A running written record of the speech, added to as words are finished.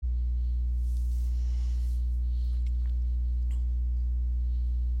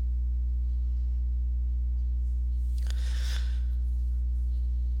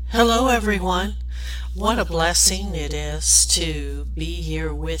Hello, everyone. What a blessing it is to be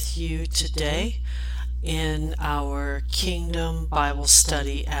here with you today in our Kingdom Bible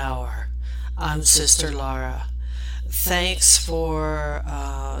Study Hour. I'm Sister Laura. Thanks for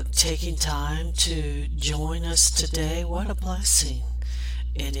taking time to join us today. What a blessing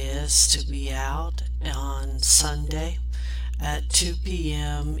it is to be out on Sunday at 2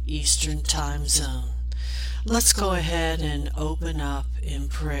 p.m. Eastern Time Zone. Let's go ahead and open up in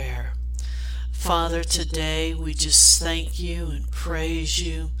prayer. Father, today we just thank you and praise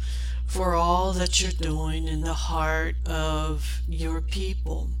you for all that you're doing in the heart of your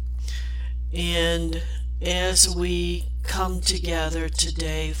people. And as we come together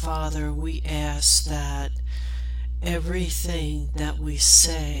today, Father, we ask that everything that we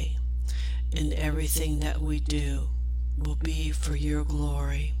say and everything that we do will be for your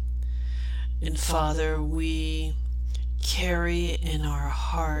glory. And Father, we carry in our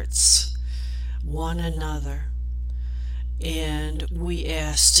hearts one another. And we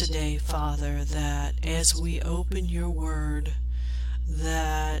ask today, Father, that as we open your word,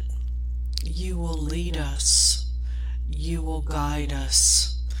 that you will lead us, you will guide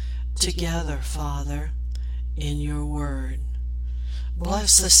us together, Father, in your word.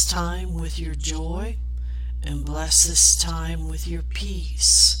 Bless this time with your joy, and bless this time with your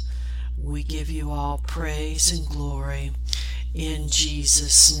peace. We give you all praise and glory in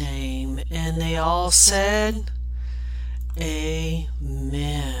Jesus' name. And they all said,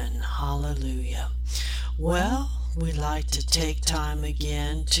 Amen. Hallelujah. Well, we'd like to take time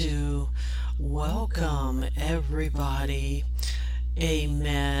again to welcome everybody.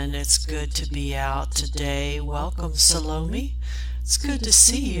 Amen. It's good to be out today. Welcome, Salome. It's good to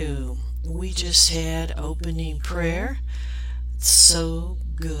see you. We just had opening prayer. It's so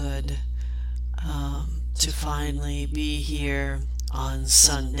good to finally be here on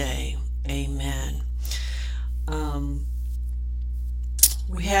Sunday. Amen.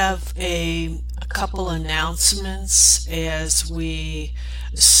 We have a couple announcements as we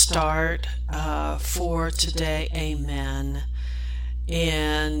start for today. Amen.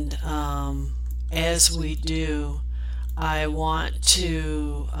 And as we do, I want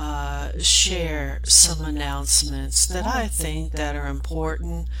to share some announcements that I think that are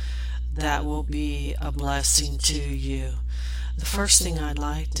important, that will be a blessing to you. The first thing I'd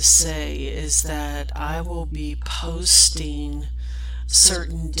like to say is that I will be posting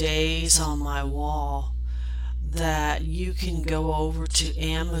certain days on my wall that you can go over to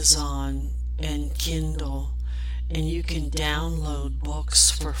Amazon and Kindle and you can download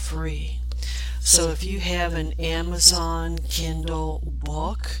books for free. So if you have an Amazon Kindle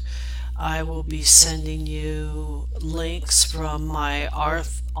book, I will be sending you links from my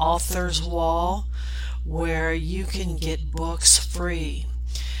author's wall where you can get books free.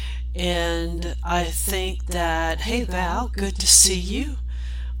 And I think that, hey Val, good to see you.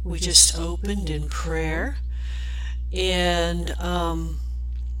 We just opened in prayer. And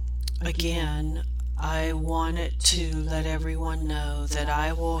again, I wanted to let everyone know that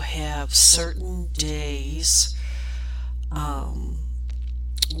I will have certain days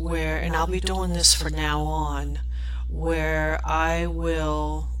where, and I'll be doing this from now on, where I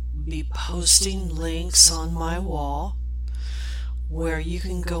will be posting links on my wall where you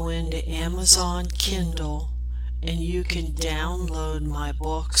can go into Amazon Kindle and you can download my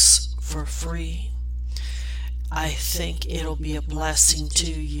books for free. I think it'll be a blessing to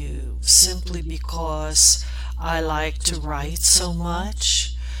you simply because I like to write so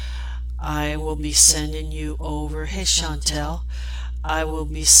much. I will be sending you over, hey Chantel, I will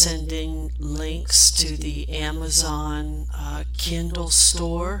be sending links to the Amazon Kindle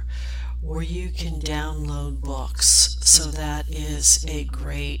store where you can download books. So that is a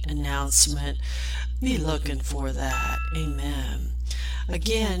great announcement. Be looking for that. Amen.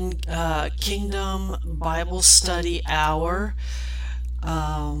 Again, Kingdom Bible Study Hour.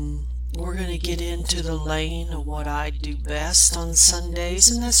 We're going to get into the lane of what I do best on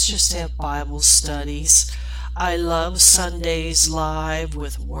Sundays, and that's just have Bible studies. I love Sundays live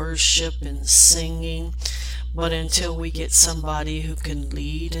with worship and singing, but until we get somebody who can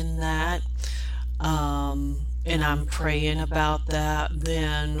lead in that, and I'm praying about that,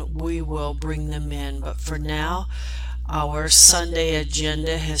 then we will bring them in. But for now, our Sunday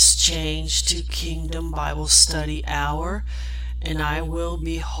agenda has changed to Kingdom Bible Study Hour, and I will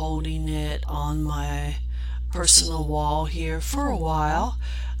be holding it on my personal wall here for a while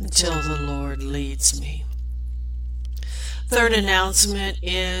until the Lord leads me. Third announcement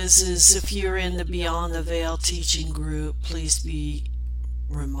is if you're in the Beyond the Veil teaching group, please be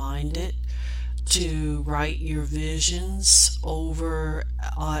reminded to write your visions over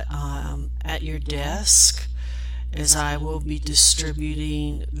at your desk, as I will be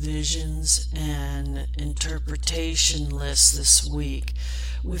distributing visions and interpretation lists this week.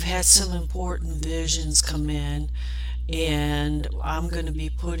 We've had some important visions come in, and I'm going to be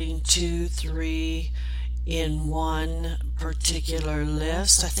putting 2, 3 in one particular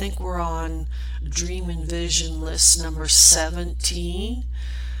list. I think we're on Dream and Vision list number 17,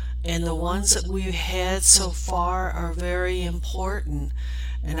 and the ones that we've had so far are very important,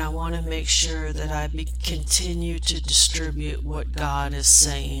 and I want to make sure that I continue to distribute what God is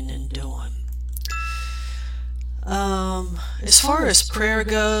saying and doing. As far as prayer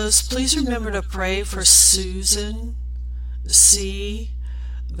goes, please remember to pray for Susan C.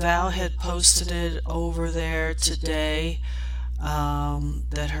 Val had posted it over there today,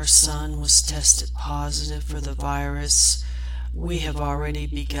 that her son was tested positive for the virus. We have already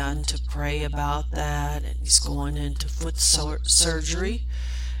begun to pray about that, and he's going into foot surgery,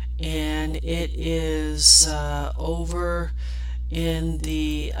 and it is over in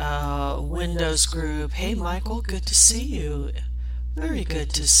the Windows group. Hey Michael, good to see you. Very good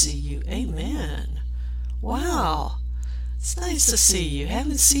to see you. Amen. Wow, it's nice to see you.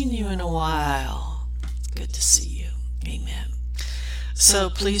 Haven't seen you in a while. Good to see you. Amen. So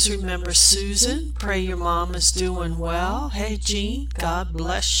please remember Susan. Pray your mom is doing well. Hey Jean, God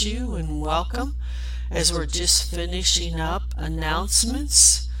bless you and welcome, as we're just finishing up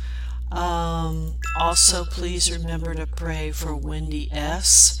announcements. Also, please remember to pray for Wendy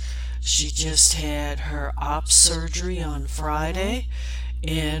S. She just had her op surgery on Friday,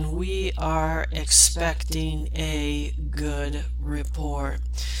 and we are expecting a good report.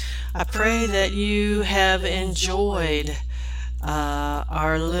 I pray that you have enjoyed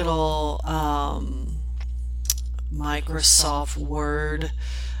our little Microsoft Word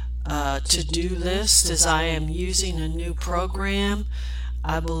to-do list, as I am using a new program.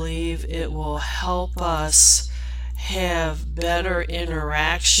 I believe it will help us have better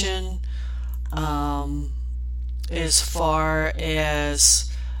interaction as far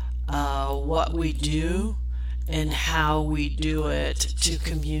as what we do and how we do it to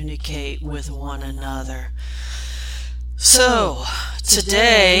communicate with one another. So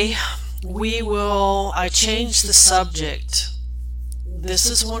today I changed the subject. This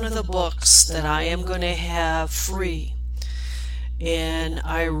is one of the books that I am going to have free, and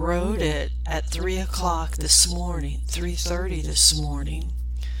I wrote it at 3 o'clock this morning, 3:30 this morning.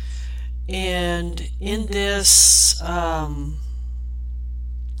 And in this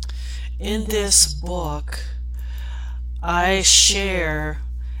book, I share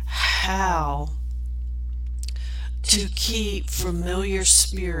how to keep familiar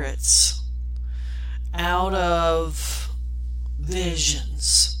spirits out of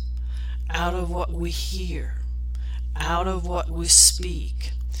visions, out of what we hear, out of what we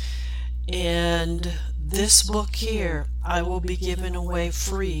speak. And this book here I will be giving away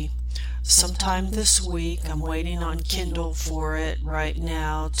free sometime this week. I'm waiting on Kindle for it right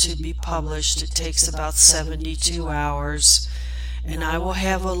now to be published. It takes about 72 hours, and I will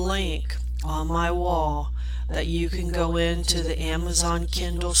have a link on my wall that you can go into the Amazon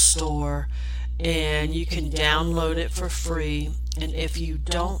Kindle store and you can download it for free. And if you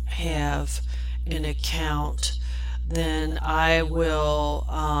don't have an account, then I will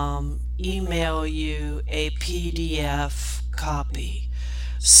email you a PDF copy.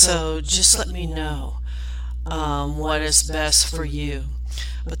 So just let me know what is best for you.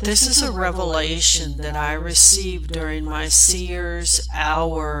 But this is a revelation that I received during my Seers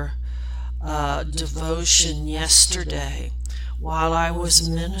Hour devotion yesterday. While I was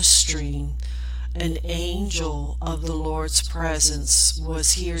ministering, an angel of the Lord's presence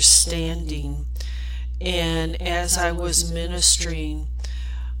was here standing, and as I was ministering,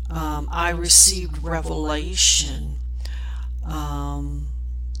 I received revelation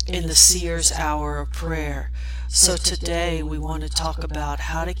in the Seers Hour of prayer. So today we want to talk about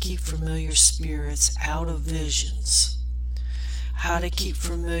how to keep familiar spirits out of visions, how to keep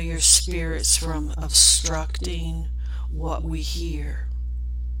familiar spirits from obstructing what we hear,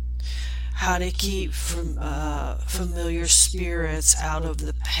 how to keep familiar spirits out of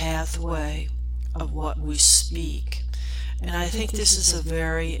the pathway of what we speak. And I think this is a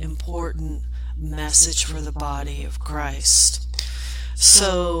very important message for the body of Christ.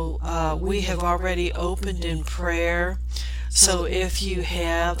 So we have already opened in prayer. So if you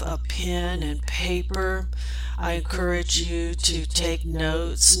have a pen and paper, I encourage you to take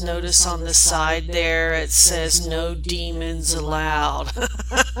notes. Notice on the side there it says no demons allowed.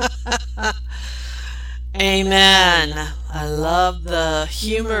 Amen. I love the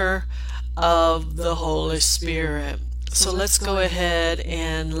humor of the Holy Spirit. So let's go ahead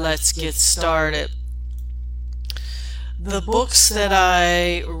and let's get started. The books that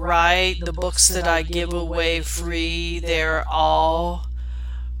I write, the books that I give away free, they're all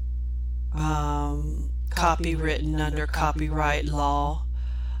copywritten under copyright law.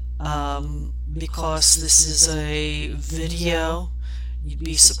 Because this is a video, you'd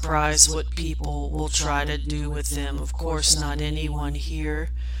be surprised what people will try to do with them. Of course, not anyone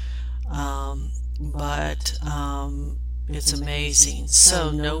here, but it's amazing.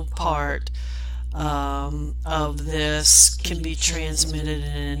 So no part of this can be transmitted in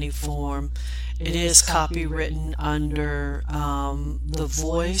any form. It is copywritten under the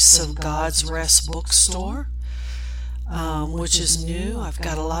Voice of God's Rest bookstore, which is new. I've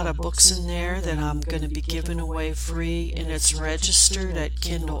got a lot of books in there that I'm going to be giving away free, and it's registered at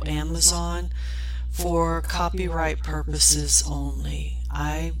Kindle Amazon for copyright purposes only.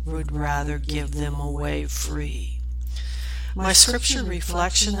 I would rather give them away free. My scripture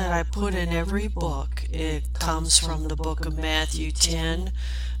reflection that I put in every book, it comes from the book of Matthew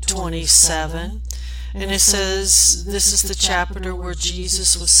 10:27, and it says, this is the chapter where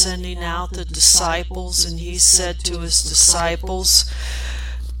Jesus was sending out the disciples, and he said to his disciples,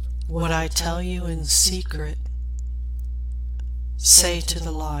 what I tell you in secret, say to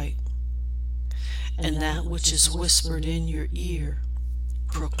the light, and that which is whispered in your ear,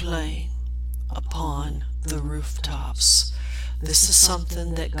 proclaim upon the rooftops. This is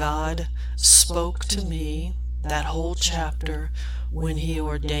something that God spoke to me, that whole chapter, when he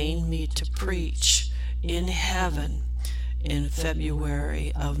ordained me to preach in heaven in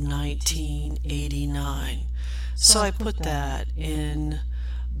February of 1989. So I put that in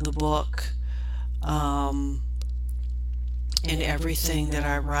the book, in everything that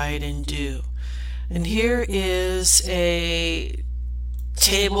I write and do. And here is a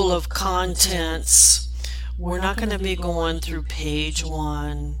table of contents. We're not going to be going through page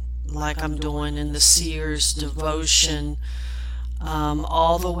 1 like I'm doing in the Seer's Devotion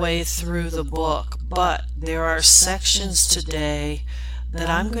all the way through the book, but there are sections today that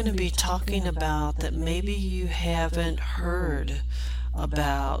I'm going to be talking about that maybe you haven't heard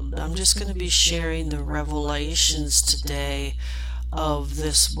about. I'm just going to be sharing the revelations today of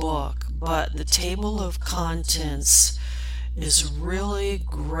this book, but the table of contents is really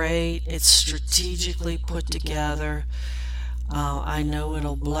great. It's strategically put together. I know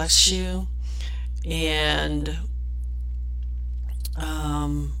it'll bless you, and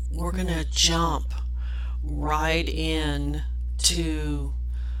we're going to jump right in to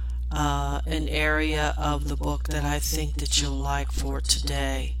an area of the book that I think that you'll like for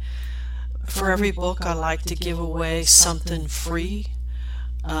today. For every book, I like to give away something free.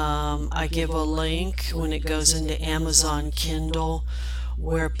 I give a link when it goes into Amazon Kindle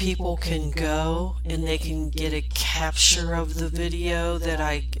where people can go and they can get a capture of the video that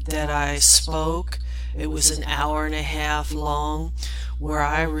I spoke. It was an hour and a half long where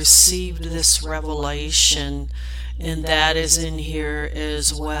I received this revelation, and that is in here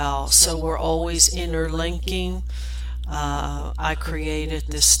as well. So we're always interlinking. I created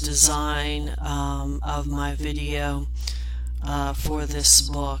this design of my video for this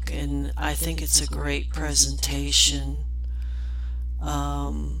book, and I think it's a great presentation.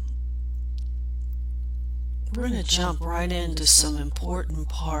 We're going to jump right into some important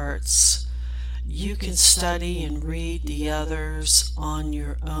parts. You can study and read the others on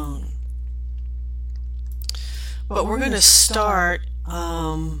your own. But we're going to start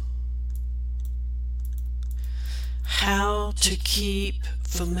how to keep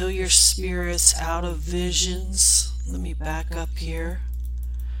familiar spirits out of visions. Let me back up here.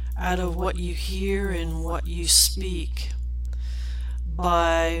 Out of what you hear and what you speak,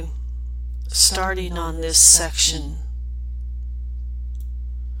 by starting on this section.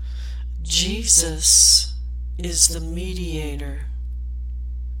 Jesus is the mediator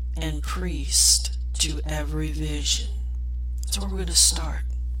and priest to every vision. That's where we're going to start.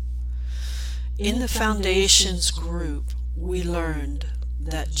 In the Foundations group, we learned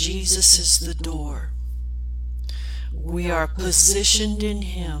that Jesus is the door. We are positioned in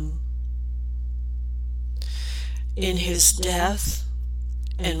Him, in His death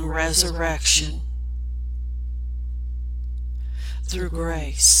and resurrection, through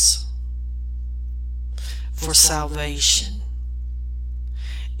grace for salvation.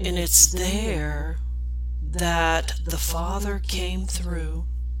 And it's there that the Father came through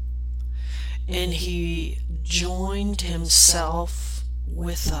and He joined Himself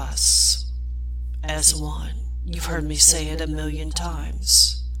with us as one. You've heard me say it 1,000,000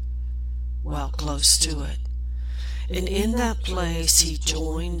 times. Well, close to it. And in that place, He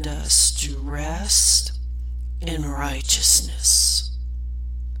joined us to rest in righteousness.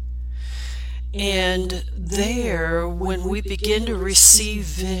 And there, when we begin to receive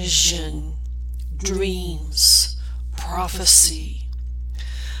vision, dreams, prophecy,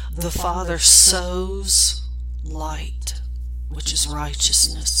 the Father sows light, which is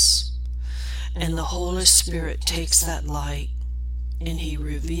righteousness. And the Holy Spirit takes that light and He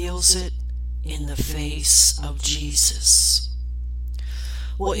reveals it in the face of Jesus.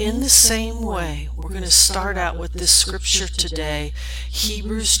 Well, in the same way, we're going to start out with this scripture today,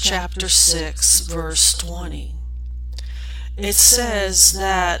 Hebrews chapter 6, verse 20. It says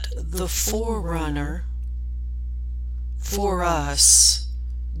that the forerunner for us,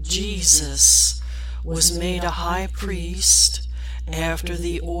 Jesus, was made a high priest after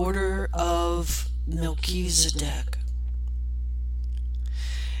the order of Melchizedek.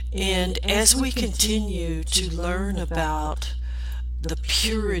 And as we continue to learn about the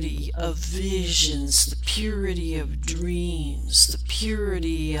purity of visions, the purity of dreams, the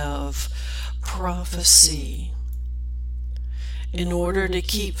purity of prophecy, in order to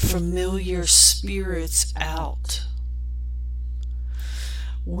keep familiar spirits out,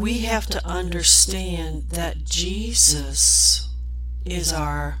 we have to understand that Jesus is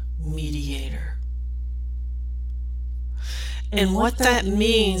our mediator. And what that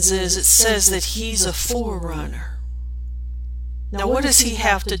means is it says that He's a forerunner. Now, what does He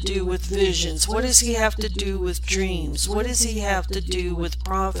have to do with visions? What does He have to do with dreams? What does He have to do with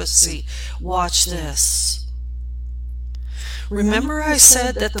prophecy? Watch this. Remember I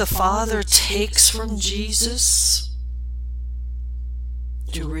said that the Father takes from Jesus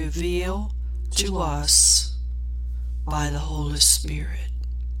to reveal to us by the Holy Spirit.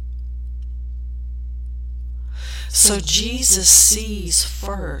 So Jesus sees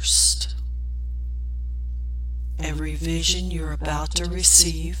first every vision you're about to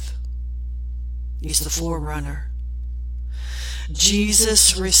receive. He's the forerunner.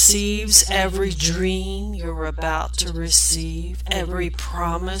 Jesus receives every dream you're about to receive, every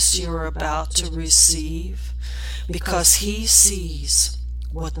promise you're about to receive, because He sees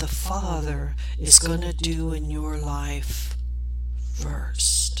what the Father is going to do in your life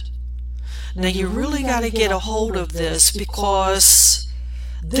first. Now you really got to get a hold of this, because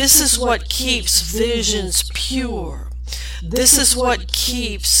this is what keeps visions pure. This is what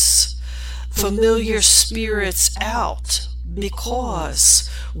keeps familiar spirits out, because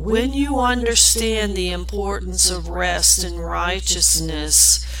when you understand the importance of rest and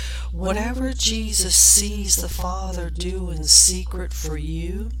righteousness, whatever Jesus sees the Father do in secret for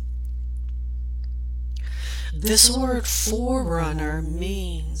you, this word forerunner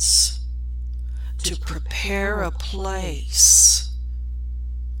means to prepare a place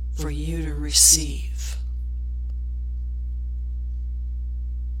for you to receive.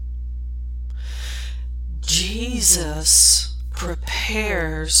 Jesus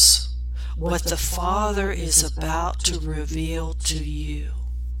prepares what the Father is about to reveal to you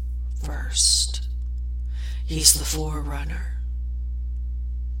first. He's the forerunner.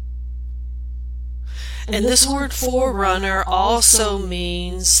 And this word forerunner also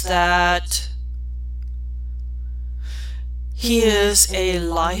means that He is a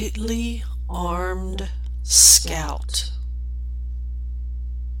lightly armed scout.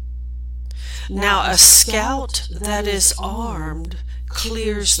 Now, a scout that is armed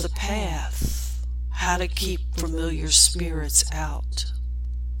clears the path, how to keep familiar spirits out.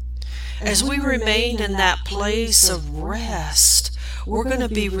 As we remain in that place of rest, we're going to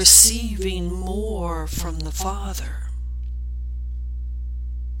be receiving more from the Father.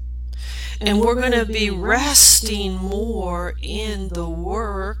 And we're going to be resting more in the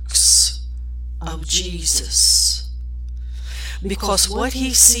works of Jesus. Because what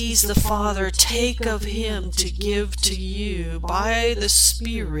He sees the Father take of Him to give to you by the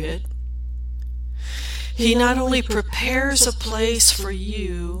Spirit, He not only prepares a place for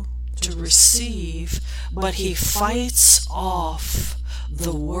you to receive, but He fights off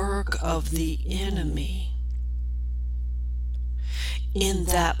the work of the enemy in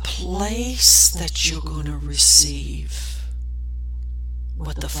that place that you're going to receive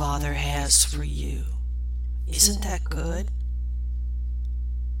what the Father has for you. Isn't that good?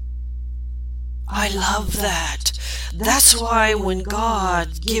 I love that. That's why when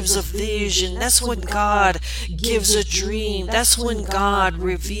God gives a vision, that's when God gives a dream, that's when God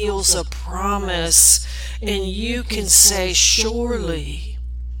reveals a promise, and you can say, surely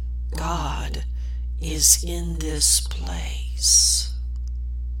God is in this place.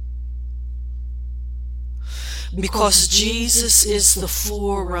 Because Jesus is the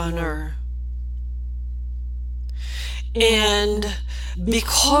forerunner. And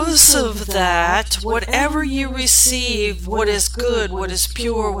because of that, whatever you receive, what is good, what is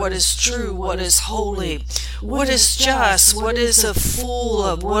pure, what is true, what is holy, what is just, what is a full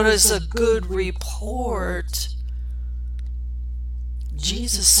of, what is a good report,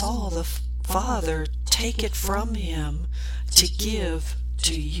 Jesus saw the Father take it from him to give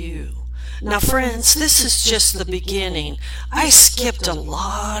to you. Now, friends, this is just the beginning. I skipped a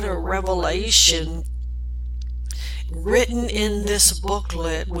lot of revelation written in this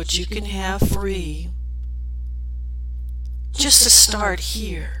booklet, which you can have free, just to start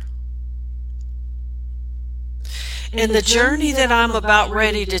here. And the journey that I'm about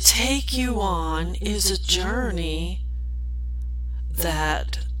ready to take you on is a journey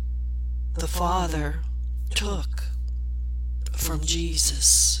that the Father took from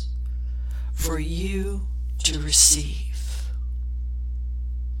Jesus for you to receive.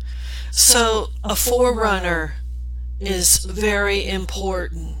 So a forerunner is very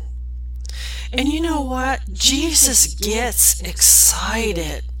important. And you know what? Jesus gets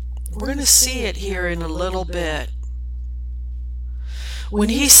excited. We're going to see it here in a little bit. When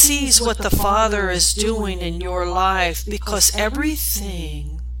he sees what the Father is doing in your life, because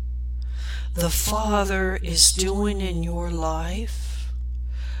everything the Father is doing in your life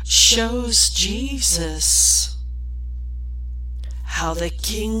shows Jesus how the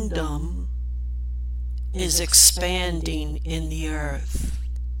kingdom is expanding in the earth.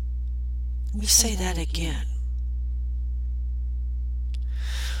 Let me say that again.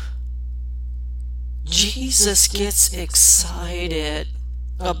 Jesus gets excited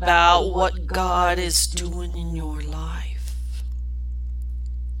about what God is doing in your life.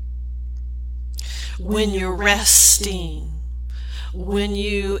 When you're resting, when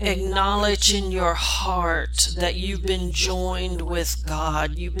you acknowledge in your heart that you've been joined with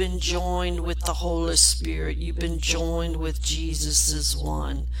God, you've been joined with the Holy Spirit, you've been joined with Jesus as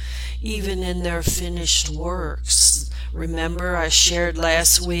one, even in their finished works. Remember, I shared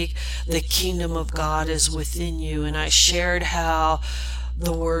last week, the kingdom of God is within you, and I shared how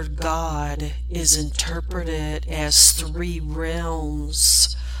the word God is interpreted as three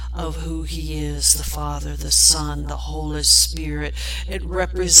realms of who he is, the Father, the Son, the Holy Spirit. It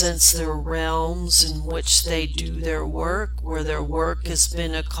represents their realms in which they do their work, where their work has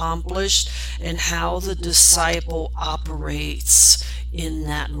been accomplished, and how the disciple operates in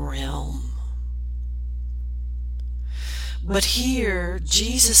that realm. But here,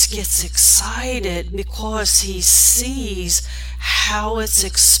 Jesus gets excited because he sees how it's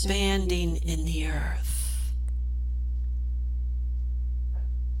expanding in the earth.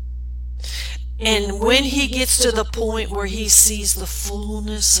 And when he gets to the point where he sees the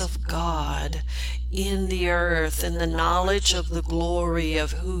fullness of God in the earth and the knowledge of the glory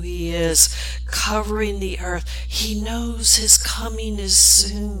of who he is covering the earth, he knows his coming is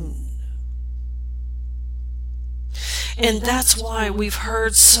soon. And that's why we've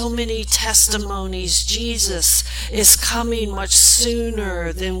heard so many testimonies. Jesus is coming much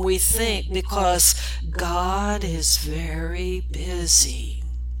sooner than we think, because God is very busy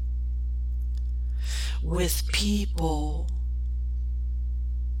with people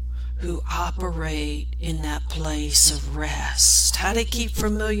who operate in that place of rest. How to keep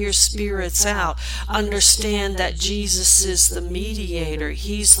familiar spirits out. Understand that Jesus is the mediator.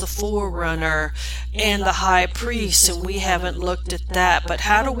 He's the forerunner and the high priest, and we haven't looked at that. But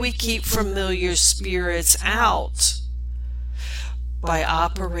how do we keep familiar spirits out? By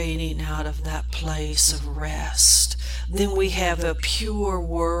operating out of that place of rest. Then we have a pure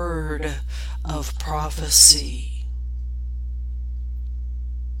word of prophecy.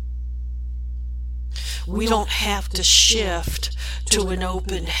 We don't have to shift to an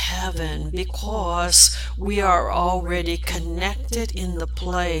open heaven, because we are already connected in the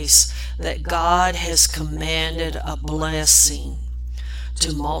place that God has commanded a blessing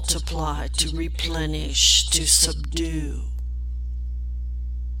to multiply, to replenish, to subdue.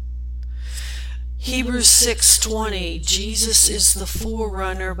 Hebrews 6:20, Jesus is the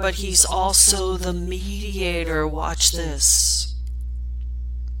forerunner, but he's also the mediator. Watch this.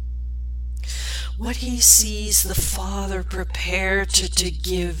 What he sees the Father prepare to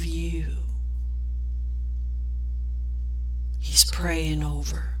give you, he's praying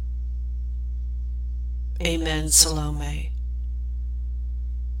over. Amen, Salome.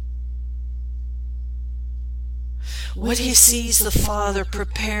 What he sees the Father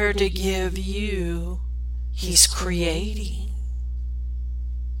prepare to give you, he's creating.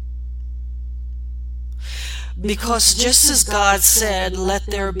 Because just as God said, let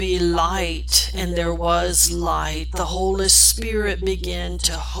there be light, and there was light, the Holy Spirit began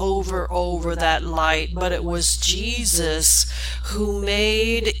to hover over that light. But it was Jesus who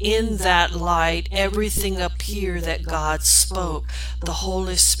made in that light everything appear that God spoke. The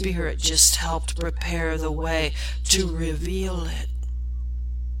Holy Spirit just helped prepare the way to reveal it.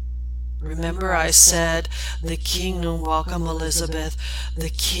 Remember I said the kingdom, welcome Elizabeth, the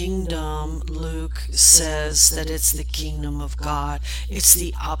kingdom, Luke says that it's the kingdom of God. It's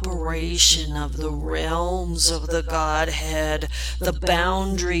the operation of the realms of the Godhead, the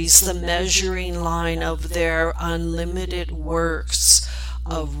boundaries, the measuring line of their unlimited works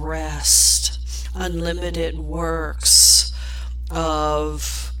of rest, unlimited works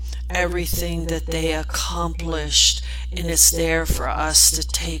of everything that they accomplished, and it's there for us to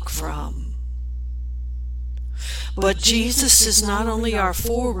take from. But Jesus is not only our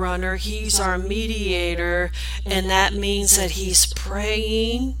forerunner, he's our mediator, and that means that he's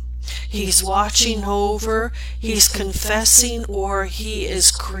praying, he's watching over, he's confessing, or he is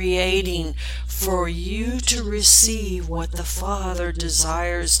creating for you to receive what the Father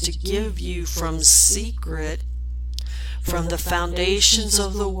desires to give you from secret, from the foundations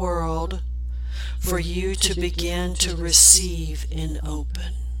of the world, for you to begin to receive in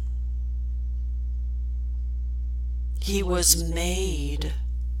open. He was made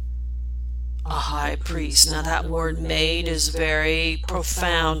a high priest. Now that word made is very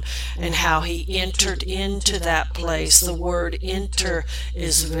profound, and how he entered into that place. The word enter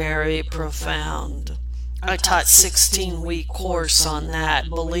is very profound. I taught 16-week course on that,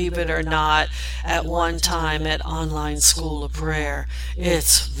 believe it or not, at one time at Online School of Prayer.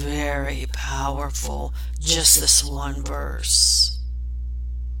 It's very powerful, just this one verse.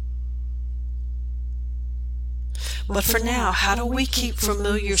 But for now, how do we keep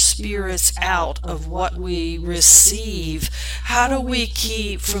familiar spirits out of what we receive? How do we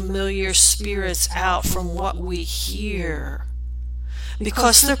keep familiar spirits out from what we hear?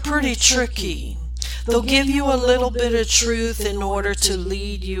 Because they're pretty tricky. They'll give you a little bit of truth in order to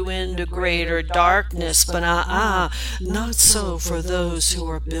lead you into greater darkness, but not so for those who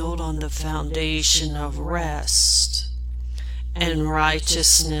are built on the foundation of rest and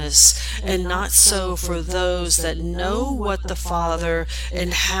righteousness, and not so for those that know what the Father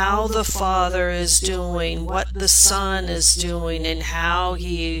and how the Father is doing, what the Son is doing, and how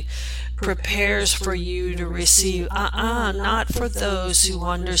he prepares for you to receive. Not for those who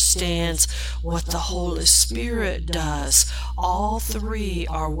understands what the Holy Spirit does. All three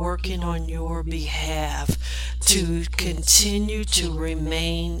are working on your behalf to continue to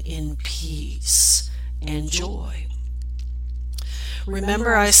remain in peace and joy.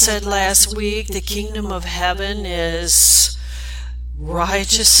 Remember I said last week the kingdom of heaven is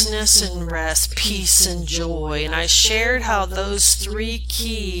righteousness and rest, peace and joy. And I shared how those three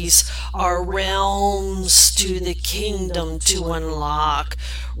keys are realms to the kingdom to unlock.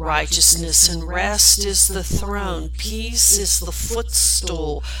 Righteousness and rest is the throne. Peace is the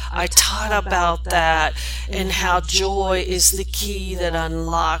footstool. I taught about that, and how joy is the key that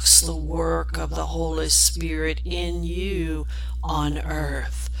unlocks the work of the Holy Spirit in you on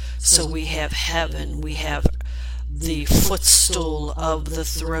earth. So we have heaven, we have the footstool of the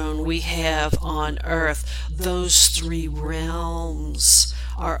throne, we have on earth. Those three realms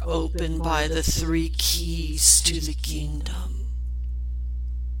are opened by the three keys to the kingdom.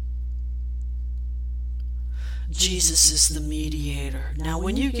 Jesus is the mediator. Now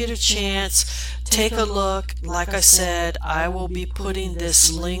when you get a chance, take a look. Like I said, I will be putting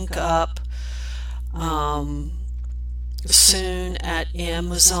this link up soon at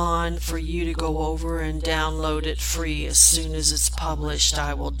Amazon for you to go over and download it free. As soon as it's published,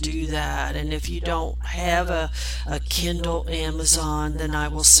 I will do that. And if you don't have a Kindle Amazon, then I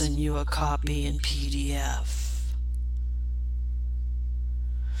will send you a copy in PDF.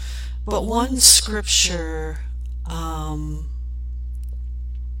 But one scripture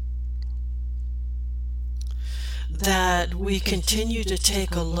that we continue to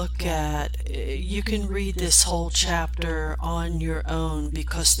take a look at. You can read this whole chapter on your own,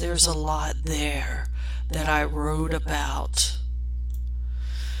 because there's a lot there that I wrote about.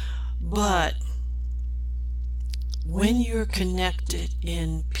 But when you're connected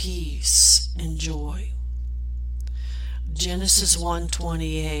in peace and joy, Genesis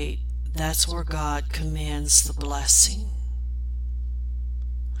 1:28, that's where God commands the blessing.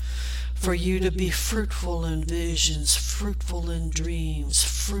 For you to be fruitful in visions, fruitful in dreams,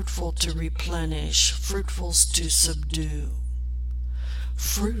 fruitful to replenish, fruitful to subdue,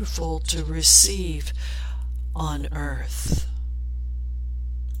 fruitful to receive on earth.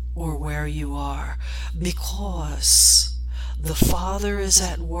 or where you are, because the Father is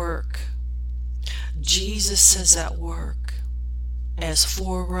at work. Jesus is at work as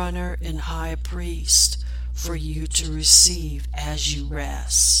forerunner and high priest for you to receive as you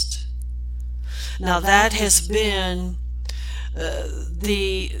rest. Now that has been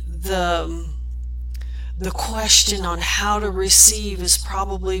the question on how to receive is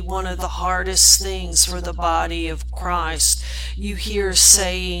probably one of the hardest things for the body of Christ. You hear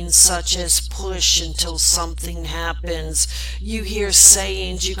sayings such as push until something happens. You hear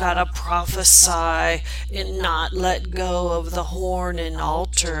sayings you gotta prophesy and not let go of the horn and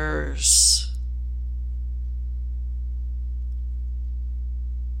altars.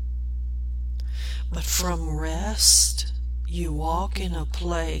 But from rest, you walk in a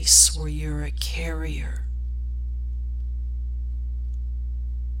place where you're a carrier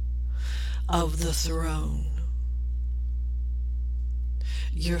of the throne.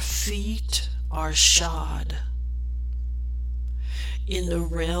 Your feet are shod in the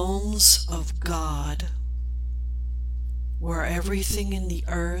realms of God, where everything in the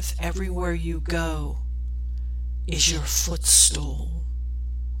earth, everywhere you go, is your footstool.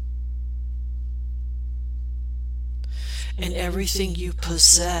 And everything you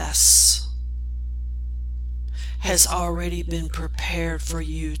possess has already been prepared for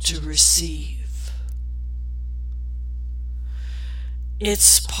you to receive.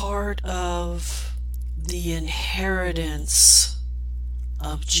 It's part of the inheritance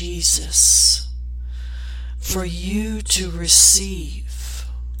of Jesus for you to receive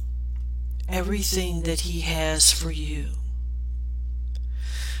everything that He has for you.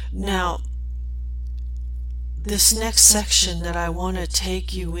 Now, this next section that I want to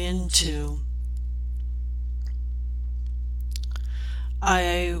take you into,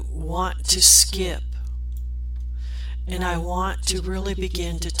 I want to skip, and I want to really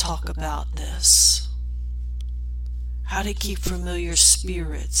begin to talk about this. How to keep familiar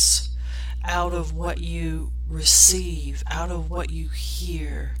spirits out of what you receive, out of what you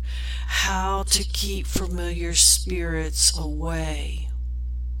hear. How to keep familiar spirits away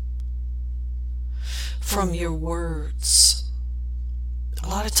from your words. A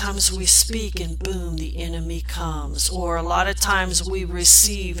lot of times we speak and boom, the enemy comes. Or a lot of times we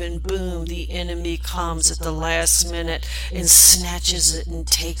receive and boom, the enemy comes at the last minute and snatches it and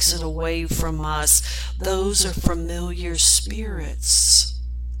takes it away from us. Those are familiar spirits.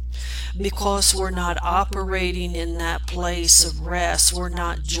 Because we're not operating in that place of rest, we're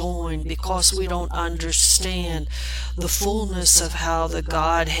not joined, because we don't understand the fullness of how the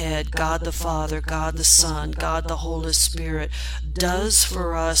Godhead, God the Father, God the Son, God the Holy Spirit does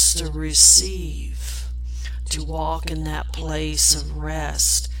for us to receive, to walk in that place of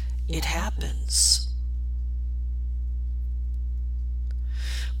rest. It happens.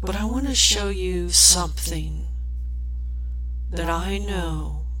 But I want to show you something that I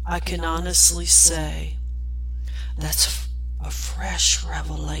know, I can honestly say, that's a fresh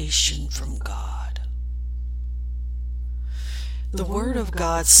revelation from God. The Word of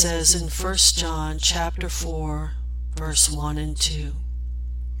God says in 1 John chapter 4, verse 1 and 2,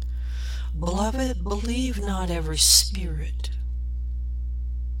 Beloved, believe not every spirit.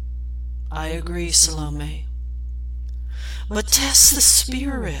 I agree, Salome. But test the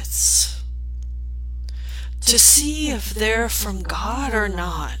spirits to see if they're from God or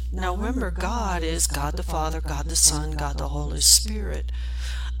not. Now remember, God is God the Father, God the Son, God the Holy Spirit.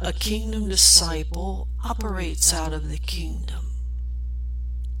 A kingdom disciple operates out of the kingdom.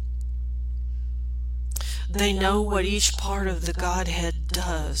 They know what each part of the Godhead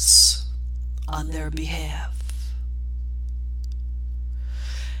does on their behalf.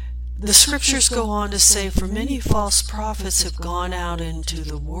 The scriptures go on to say, for many false prophets have gone out into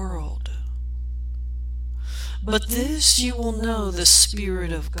the world. But this you will know the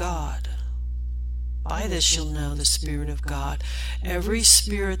Spirit of God. By this you'll know the Spirit of God. Every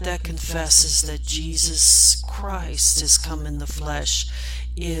spirit that confesses that Jesus Christ has come in the flesh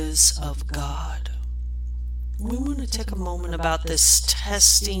is of God. We want to take a moment about this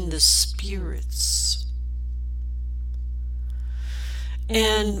testing the spirits.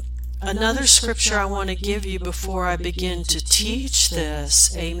 And another scripture I want to give you before I begin to teach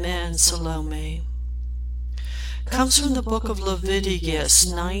this, amen, Salome, comes from the book of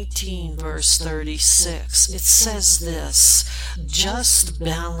Leviticus 19, verse 36. It says this, just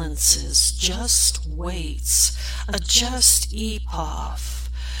balances, just weights, a just ephah,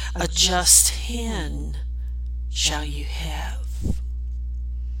 a just hin shall you have.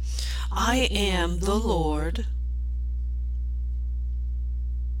 I am the Lord.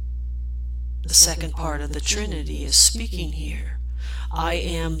 The second part of the Trinity is speaking here. I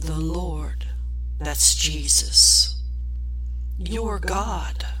am the Lord, that's Jesus, your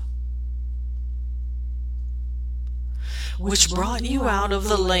God, which brought you out of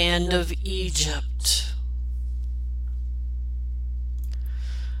the land of Egypt.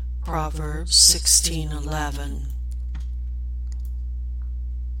 Proverbs 16:11.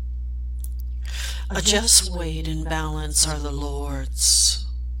 A just weight and balance are the Lord's.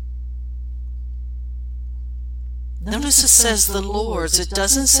 Notice it says the Lord's. It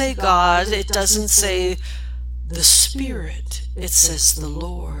doesn't say God. It doesn't say the Spirit. It says the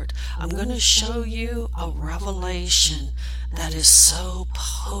Lord. I'm going to show you a revelation that is so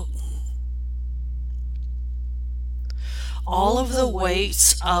potent. All of the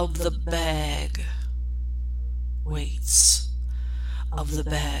weights of the bag,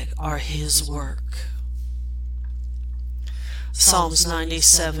 are His work. Psalms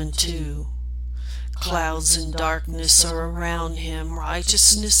 97:2. Clouds and darkness are around Him.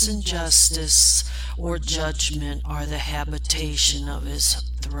 Righteousness and justice or judgment are the habitation of His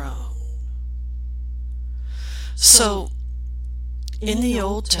throne. So, in the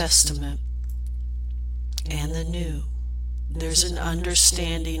Old Testament and the New, there's an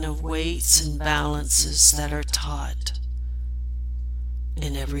understanding of weights and balances that are taught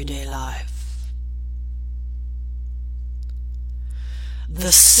in everyday life.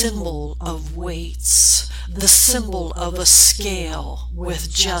 The symbol of weights, the symbol of a scale with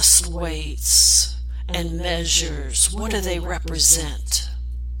just weights and measures, what do they represent?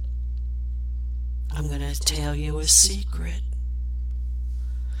 I'm going to tell you a secret.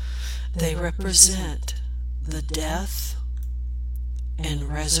 They represent the death and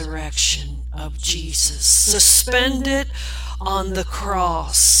resurrection of Jesus, suspended on the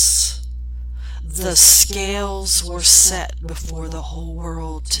cross. The scales were set before the whole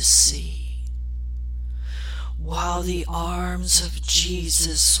world to see, while the arms of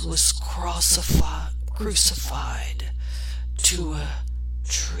Jesus was crucified to a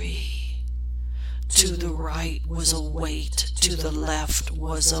tree. To the right was a weight, to the left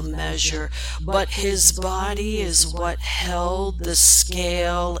was a measure, but His body is what held the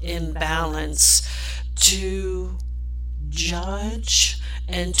scale in balance to judge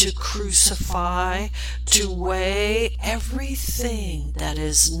and to crucify, to weigh everything that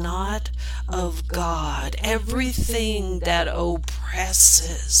is not of God, everything that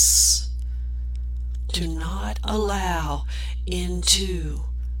oppresses. Do not allow into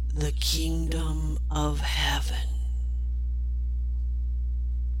the kingdom of heaven.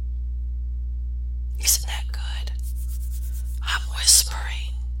 Isn't that good? I'm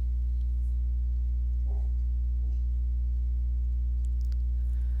whispering.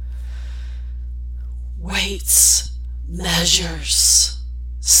 Weights, measures,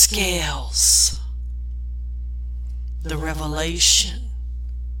 scales. The revelation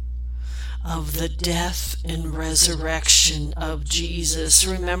of the death and resurrection of Jesus.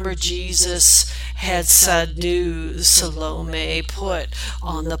 Remember, Jesus had Salome put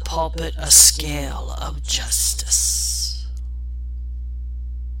on the pulpit a scale of justice.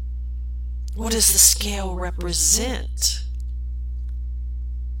 What does the scale represent?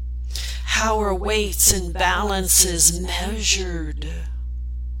 How are weights and balances measured?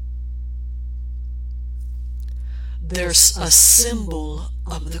 There's a symbol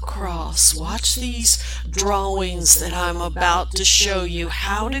of the cross. Watch these drawings that I'm about to show you,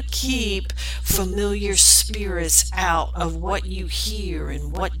 how to keep familiar spirits out of what you hear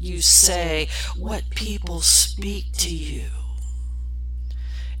and what you say, what people speak to you.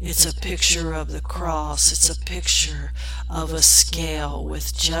 It's a picture of the cross. It's a picture of a scale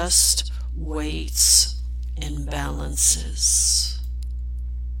with just weights and balances.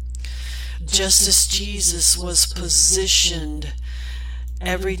 Just as Jesus was positioned,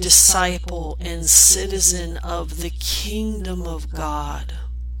 every disciple and citizen of the kingdom of God,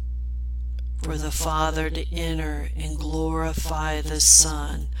 for the Father to enter and glorify the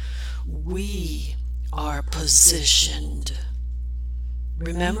Son, we are positioned.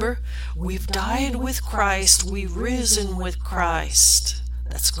 Remember, we've died with Christ, we've risen with Christ.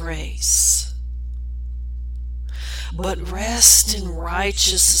 That's grace. But rest and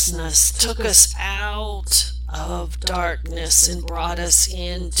righteousness took us out of darkness and brought us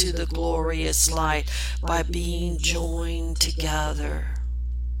into the glorious light by being joined together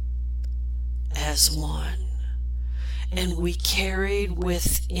as one. And we carried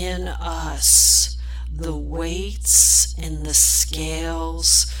within us the weights and the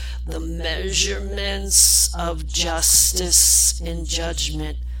scales, the measurements of justice and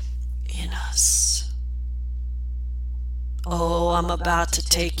judgment in us. Oh, I'm about to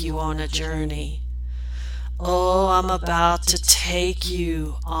take you on a journey. Oh, I'm about to take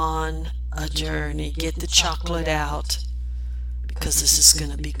you on a journey. Get the chocolate out, because this is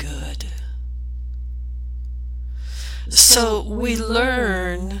going to be good. So we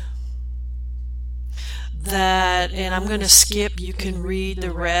learn that, and I'm going to skip, you can read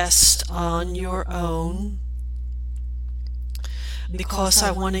the rest on your own, because I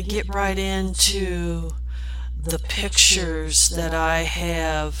want to get right into the pictures that I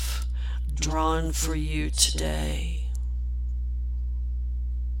have drawn for you today.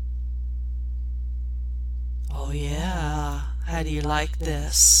 Oh yeah, how do you like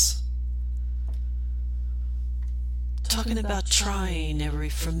this? Talking about trying every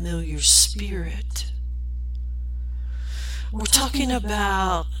familiar spirit. We're talking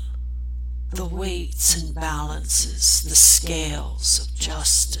about the weights and balances, the scales of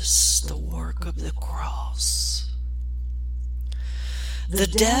justice, the work of the cross. The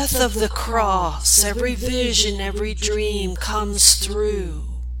death of the cross, every vision, every dream comes through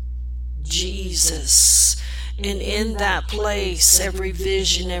Jesus. And in that place, every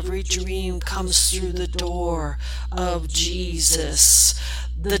vision, every dream comes through the door of Jesus.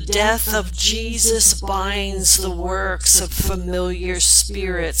 The death of Jesus binds the works of familiar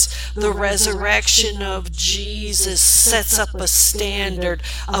spirits. The resurrection of Jesus sets up a standard,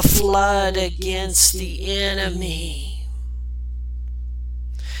 a flood against the enemy.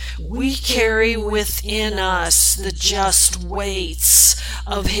 We carry within us the just weights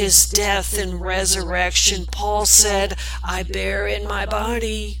of his death and resurrection. Paul said, I bear in my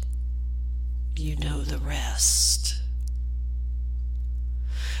body. You know the rest.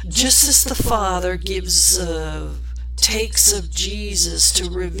 Just as the Father takes of Jesus to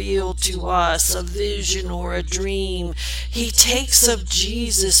reveal to us a vision or a dream, he takes of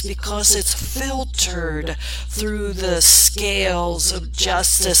Jesus because it's filtered through the scales of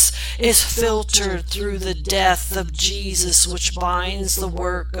justice. It's filtered through the death of Jesus, which binds the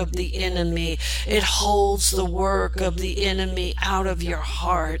work of the enemy. It holds the work of the enemy out of your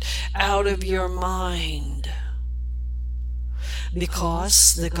heart, out of your mind.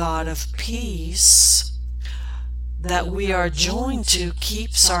 Because the God of peace that we are joined to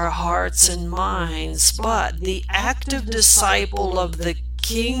keeps our hearts and minds. But the active disciple of the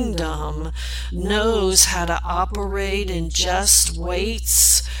kingdom knows how to operate in just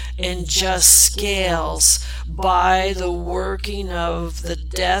weights and just scales by the working of the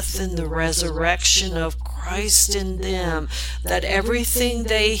death and the resurrection of Christ in them, that everything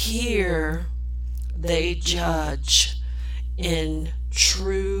they hear, they judge in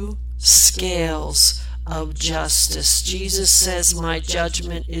true scales of justice. Jesus says, my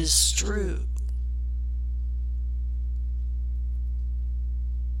judgment is true.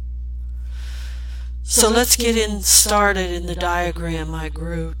 So let's get started in the diagram I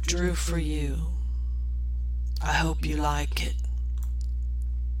drew for you. I hope you like it.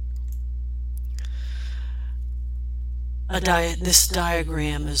 This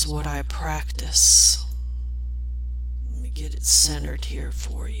diagram is what I practice. Get it centered here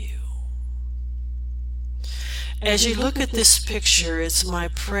for you. As you look at this picture, it's my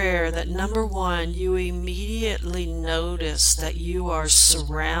prayer that, number one, you immediately notice that you are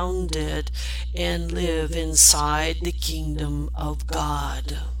surrounded and live inside the kingdom of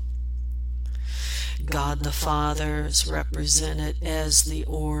God. God the Father is represented as the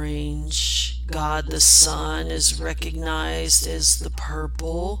orange. God the Son is recognized as the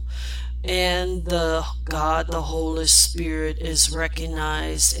purple. And God the Holy Spirit is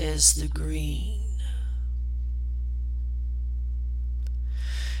recognized as the green.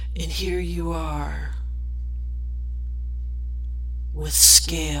 And here you are with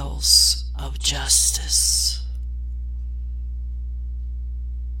scales of justice.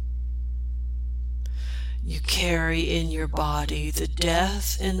 You carry in your body the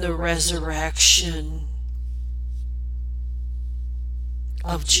death and the resurrection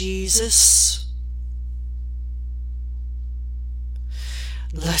of Jesus.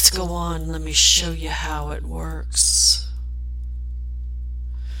 Let's go on. Let me show you how it works.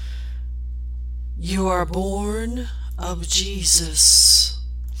 You are born of Jesus.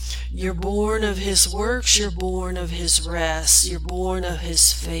 You're born of his works. You're born of his rest. You're born of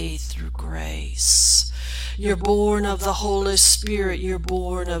his faith through grace. You're born of the Holy Spirit. You're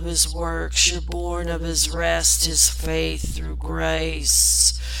born of his works. You're born of his rest, his faith through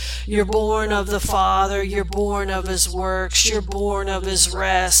grace. You're born of the Father. You're born of his works. You're born of his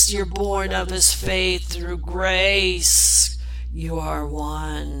rest. You're born of his faith through grace. You are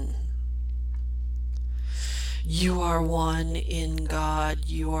one. You are one in God.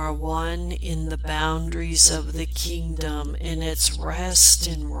 You are one in the boundaries of the kingdom, and its rest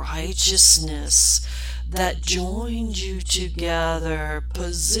and righteousness that joined you together,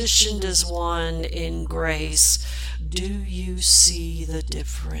 positioned as one in grace. Do you see the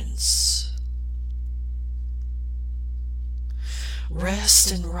difference?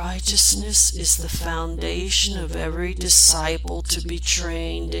 Rest and righteousness is the foundation of every disciple to be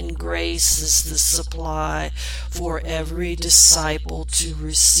trained, and grace is the supply for every disciple to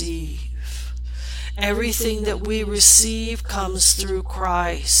receive. Everything that we receive comes through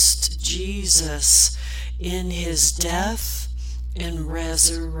Christ Jesus in his death and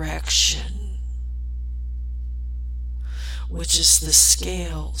resurrection, which is the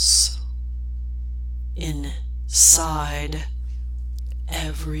scales inside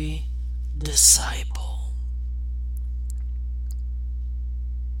every disciple.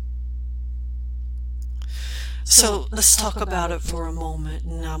 So let's talk about it for a moment,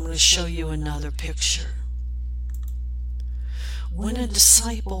 and I'm going to show you another picture. When a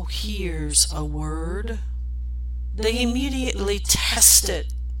disciple hears a word, they immediately test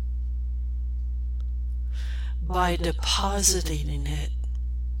it by depositing it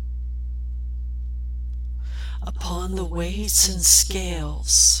upon the weights and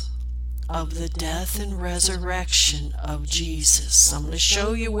scales of the death and resurrection of Jesus. I'm going to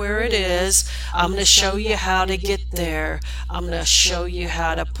show you where it is. I'm going to show you how to get there. I'm going to show you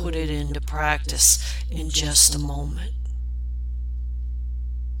how to put it into practice in just a moment.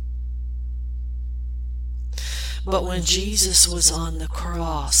 But when Jesus was on the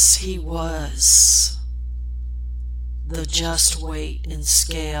cross, he was the just weight and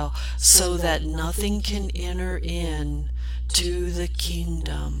scale, so that nothing can enter in to the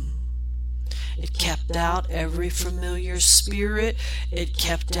kingdom. It kept out every familiar spirit. It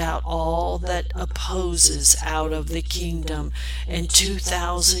kept out all that opposes out of the kingdom. And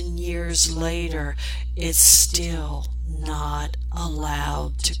 2,000 years later, it's still not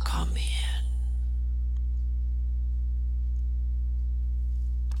allowed to come in.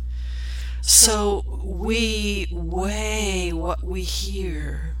 So we weigh what we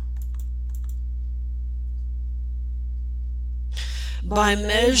hear by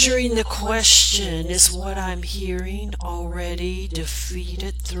measuring the question, is what I'm hearing already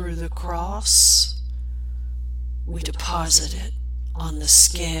defeated through the cross? We deposit it on the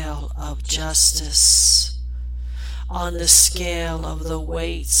scale of justice, on the scale of the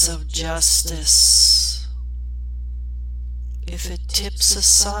weights of justice. If it tips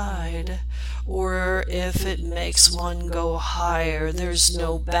aside, or if it makes one go higher, there's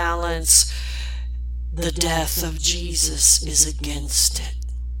no balance. The death of Jesus is against it,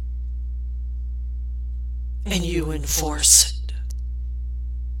 and you enforce it.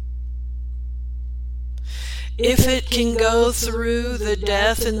 If it can go through the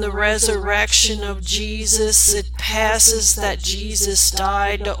death and the resurrection of Jesus, it passes that Jesus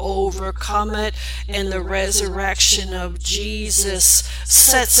died to overcome it, and the resurrection of Jesus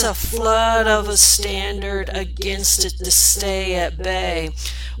sets a flood of a standard against it to stay at bay.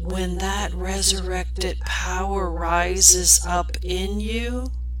 When that resurrected power rises up in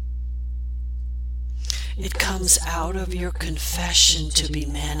you, it comes out of your confession to be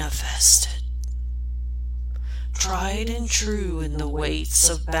manifested. Tried and true in the weights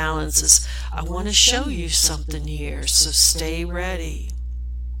of balances. I want to show you something here, so stay ready.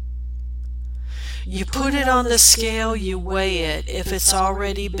 You put it on the scale, you weigh it. If it's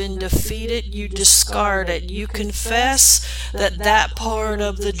already been defeated, you discard it. You confess that that part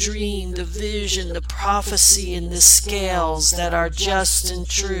of the dream, the vision, the prophecy, and the scales that are just and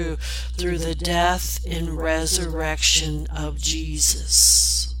true through the death and resurrection of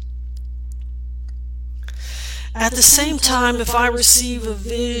Jesus. At the same time, if I receive a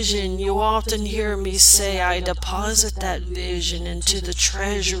vision, you often hear me say, I deposit that vision into the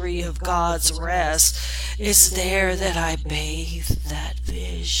treasury of God's rest. It's there that I bathe that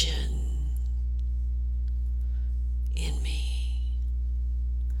vision in me.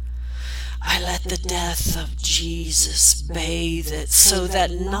 I let the death of Jesus bathe it, so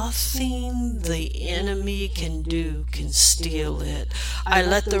that nothing the enemy can do can steal it. I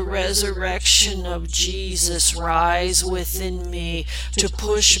let the resurrection of Jesus rise within me to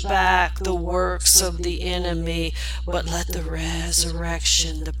push back the works of the enemy, but let the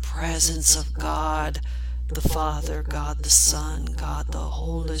resurrection, the presence of God, the Father, God the Son, God the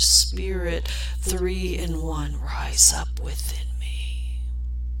Holy Spirit, 3 in 1, rise up within me.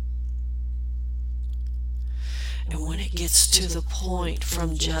 And when it gets to the point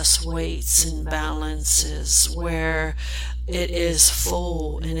from just weights and balances where it is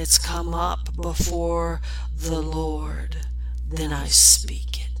full and it's come up before the Lord, then I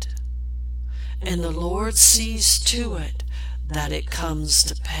speak it. And the Lord sees to it that it comes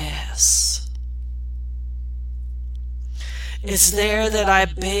to pass. It's there that I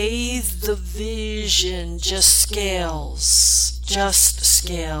bathe the vision, just scales,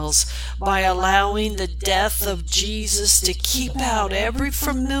 by allowing the death of Jesus to keep out every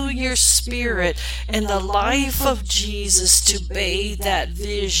familiar spirit and the life of Jesus to bathe that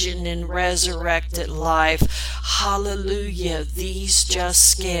vision in resurrected life. Hallelujah. These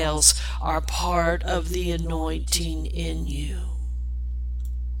just scales are part of the anointing in you.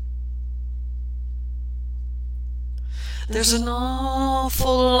 There's an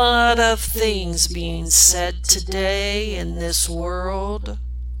awful lot of things being said today in this world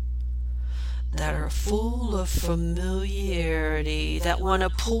that are full of familiarity, that want to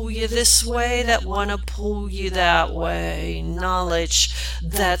pull you this way, that want to pull you that way. Knowledge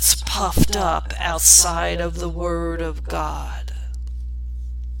that's puffed up outside of the Word of God.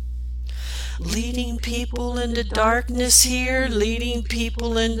 Leading people into darkness here, leading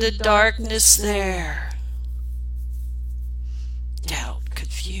people into darkness there. Doubt,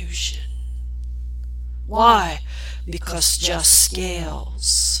 confusion. Why? Because just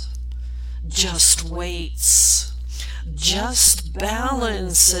scales, just weights, just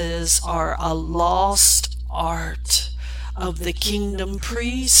balances are a lost art of the kingdom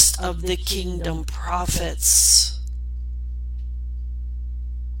priests, of the kingdom prophets.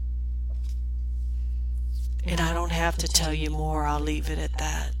 And I don't have to tell you more, I'll leave it at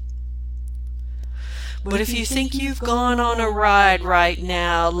that. But if you think you've gone on a ride right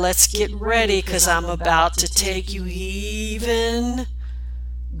now, let's get ready, because I'm about to take you even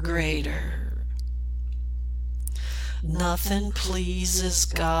greater. Nothing pleases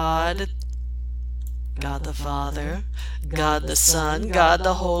God, God the Father, God the Son, God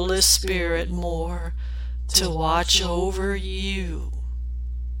the Holy Spirit more to watch over you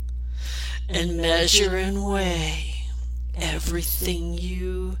and measure and weigh everything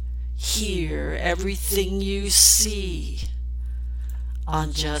you hear, everything you see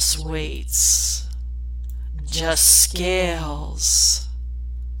on just weights, just scales.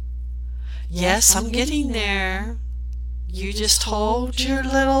 Yes, I'm getting there. You just hold your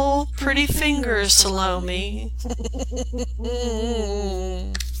little pretty fingers, Salome.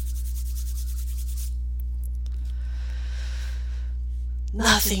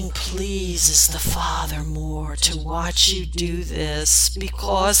 Nothing pleases the Father more to watch you do this,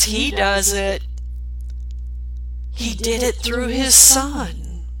 because He does it. He did it through His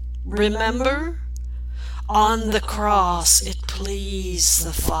Son. Remember? On the cross, it pleased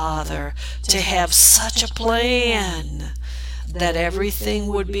the Father to have such a plan that everything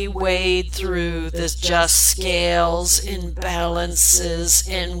would be weighed through the just scales and balances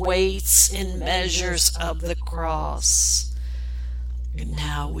and weights and measures of the cross. And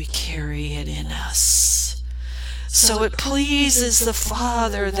now we carry it in us. So it pleases the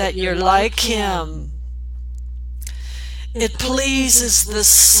Father that you're like Him. It pleases the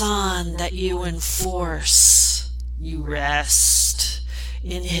Son that you enforce, you rest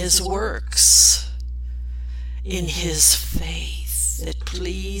in His works, in His faith. It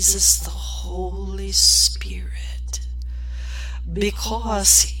pleases the Holy Spirit,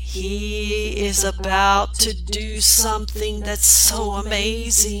 because He is about to do something that's so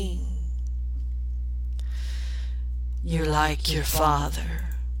amazing. You're like your Father.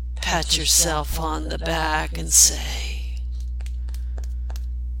 Pat yourself on the back and say,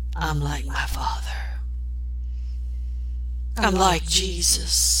 I'm like my Father. I'm like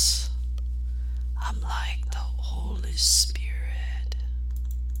Jesus. I'm like the Holy Spirit.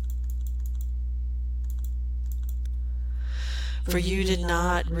 For you did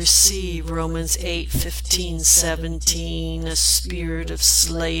not receive, Romans 8:15-17, a spirit of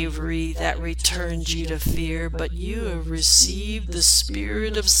slavery that returned you to fear, but you have received the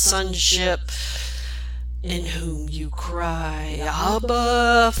spirit of sonship, in whom you cry,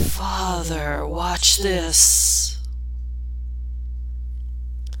 Abba, Father. Watch this.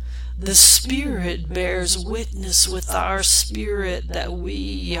 The Spirit bears witness with our spirit that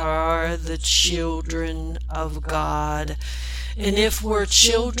we are the children of God. And if we're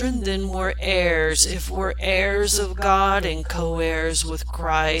children, then we're heirs. If we're heirs of God and co-heirs with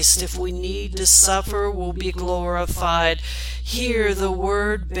Christ, if we need to suffer, we'll be glorified. Here the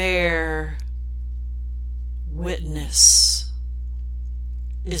word bear witness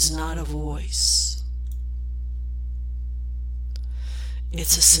is not a voice.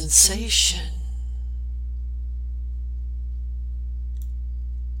 It's a sensation.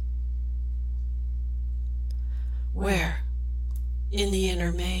 Where? In the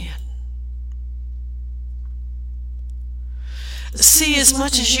inner man. See, as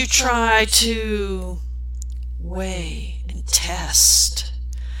much as you try to weigh and test,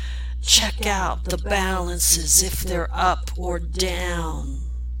 check out the balances if they're up or down.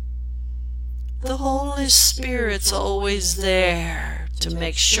 The Holy Spirit's always there to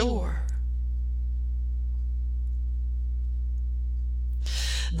make sure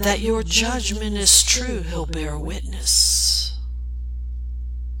that your judgment is true. He'll bear witness.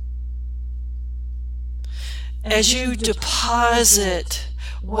 As you deposit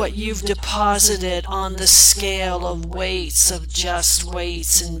what you've deposited on the scale of weights, of just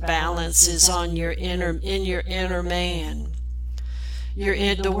weights and balances on your inner man.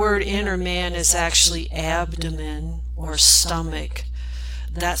 The word inner man is actually abdomen or stomach.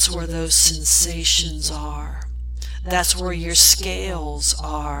 That's where those sensations are. That's where your scales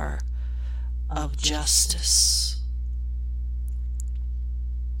are of justice.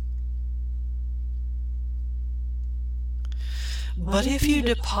 But if you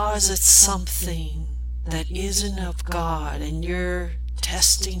deposit something that isn't of God, and you're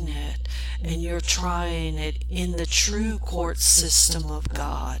testing it and you're trying it in the true court system of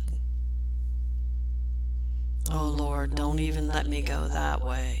God, oh Lord, don't even let me go that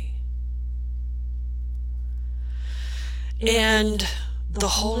way. And the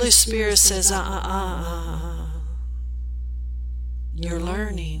Holy Spirit says, you're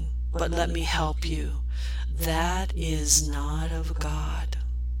learning, but let me help you. That is not of God.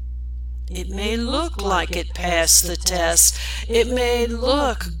 It may look like it passed the test. It may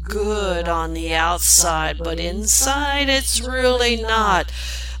look good on the outside, but inside it's really not.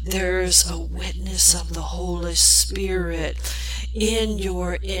 There's a witness of the Holy Spirit in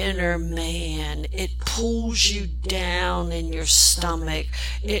your inner man. It pulls you down in your stomach.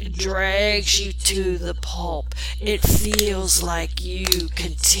 It drags you to the pulp. It feels like you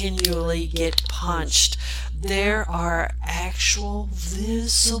continually get punched. There are actual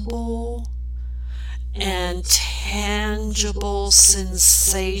visible and tangible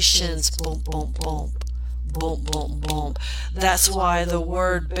sensations. Boom, boom, boom. Boom, boom, boom. That's why the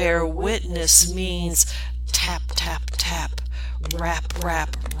word bear witness means tap, tap, tap. Rap,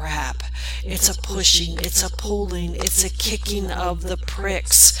 rap, rap. It's a pushing, it's a pulling, it's a kicking of the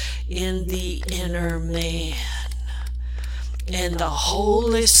pricks in the inner man. And the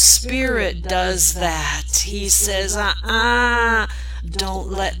Holy Spirit does that. He says, don't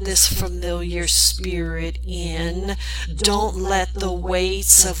let this familiar spirit in. Don't let the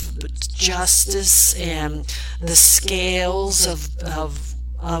weights of justice and the scales of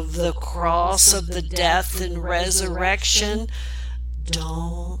the cross of the death and resurrection,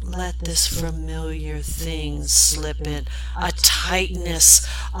 don't let this familiar thing slip in. A tightness,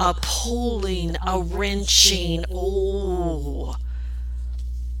 a pulling, a wrenching. Oh,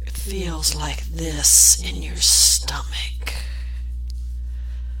 it feels like this in your stomach.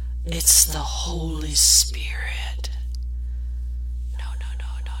 It's the Holy Spirit. No.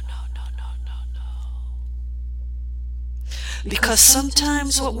 Because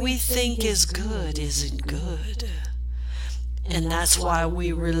sometimes what we think is good isn't good. And that's why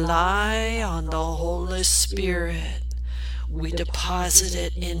we rely on the Holy Spirit. We deposit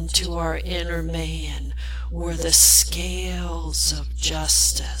it into our inner man, where the scales of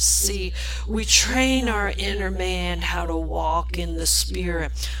justice. See, we train our inner man how to walk in the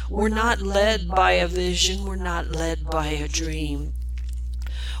Spirit. We're not led by a vision. We're not led by a dream.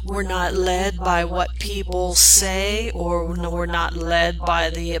 We're not led by what people say, or we're not led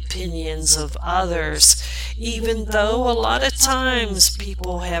by the opinions of others. Even though a lot of times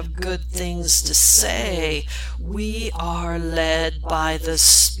people have good things to say, we are led by the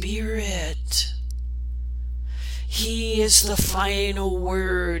Spirit. He is the final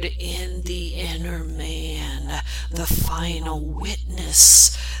word in the inner man, the final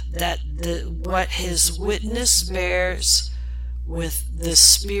witness, that what his witness bears with the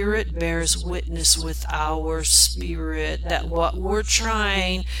Spirit bears witness with our spirit, that what we're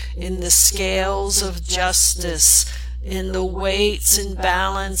trying in the scales of justice, in the weights and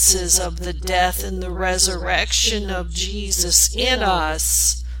balances of the death and the resurrection of Jesus in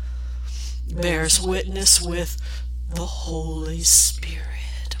us, bears witness with the Holy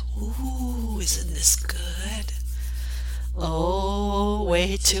Spirit. Ooh, isn't this good? Oh,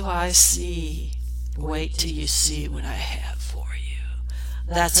 wait till I see. Wait till you see what I have for you.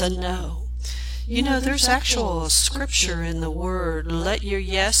 That's a no. You know, there's actual scripture in the Word. Let your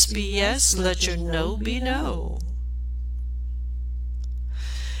yes be yes, let your no be no.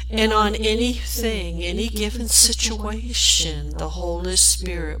 And on anything, any given situation, the Holy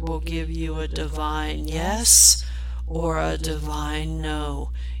Spirit will give you a divine yes or a divine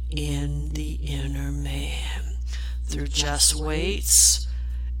no in the inner man. Through just weights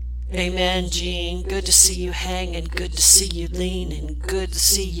Amen, Jean. Good to see you hanging. Good to see you leaning. Good to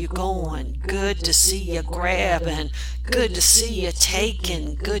see you going. Good to see you grabbing. Good to see you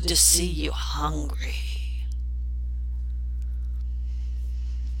taking. Good to see you hungry.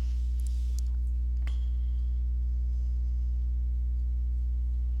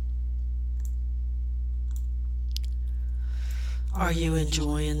 Are you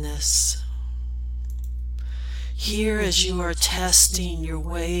enjoying this? Here, as you are testing, you're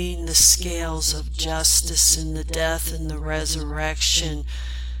weighing the scales of justice in the death and the resurrection,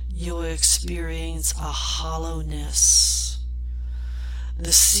 you'll experience a hollowness.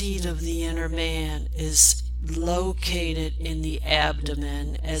 The seat of the inner man is located in the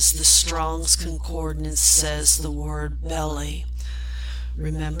abdomen, as the Strong's Concordance says the word belly.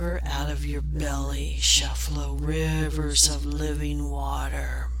 Remember, out of your belly shall flow rivers of living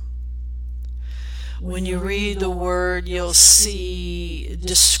water. When you read the word, you'll see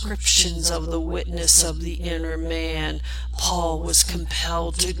descriptions of the witness of the inner man. Paul was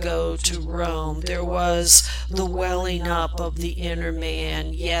compelled to go to Rome. There was the welling up of the inner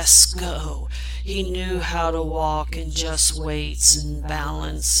man. Yes, go. He knew how to walk in just weights and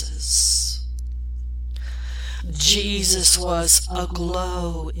balances. Jesus was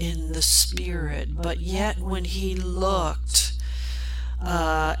aglow in the spirit, but yet when he looked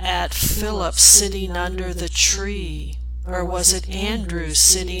at Philip sitting under the tree, or was it Andrew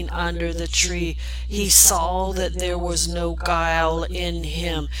sitting under the tree, he saw that there was no guile in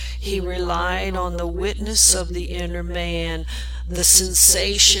him. He relied on the witness of the inner man. The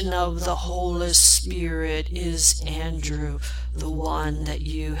sensation of the Holy Spirit is Andrew, the one that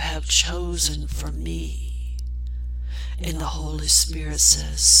you have chosen for me. And the Holy Spirit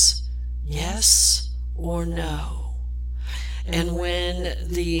says, yes or no. And when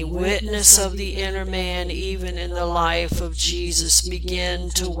the witness of the inner man, even in the life of Jesus, began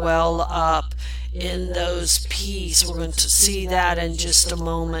to well up in those peace, we're going to see that in just a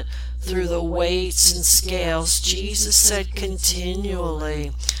moment, through the weights and scales, Jesus said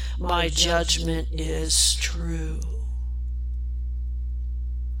continually, my judgment is true.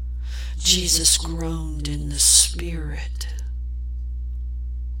 Jesus groaned in the spirit.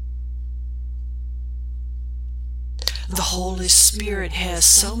 The Holy Spirit has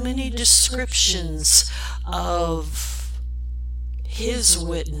so many descriptions of his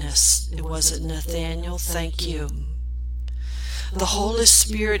witness. Was it Nathaniel? Thank you. The Holy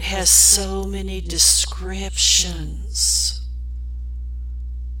Spirit has so many descriptions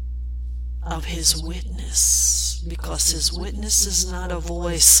of his witness, because his witness is not a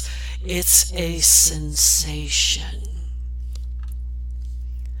voice, it's a sensation.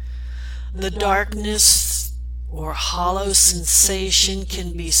 The darkness or hollow sensation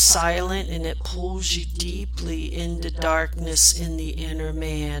can be silent, and it pulls you deeply into darkness in the inner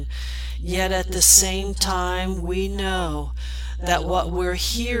man. Yet at the same time, we know that what we're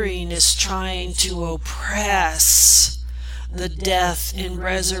hearing is trying to oppress the death and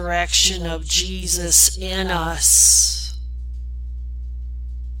resurrection of Jesus in us.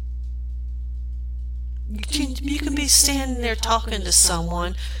 You can be standing there talking to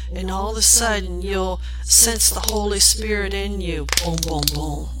someone, and all of a sudden you'll sense the Holy Spirit in you. Boom, boom,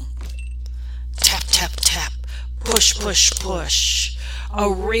 boom. Tap, tap, tap. Push, push, push.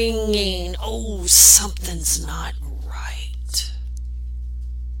 A ringing. Oh, something's not right.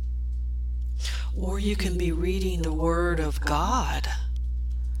 Or you can be reading the Word of God,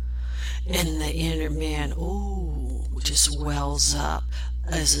 and the inner man, just wells up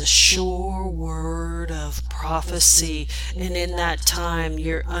as a sure word of prophecy, and in that time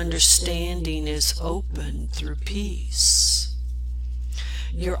your understanding is open through peace.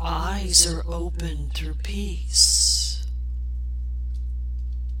 Your eyes are open through peace.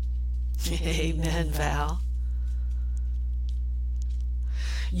 Amen, Val.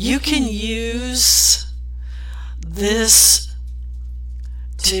 You can use this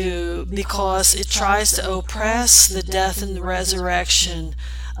because it tries to oppress the death and the resurrection,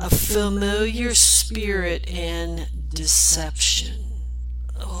 a familiar spirit and deception.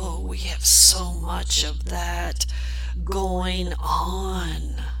 Oh, we have so much of that going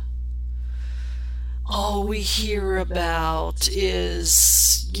on. All we hear about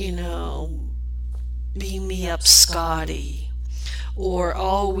is, beam me up, Scotty. Or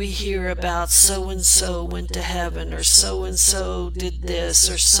all we hear about, so-and-so went to heaven, or so-and-so did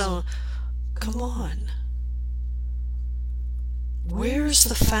this, or so. Come on. Where's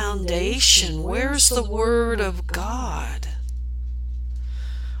the foundation? Where's the Word of God?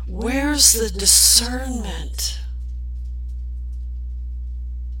 Where's the discernment?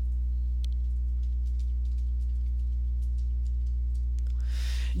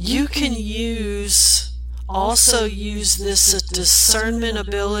 You can also use this discernment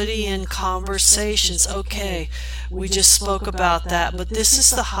ability in conversations. Okay, we just spoke about that, but this is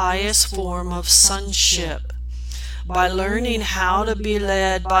the highest form of sonship. By learning how to be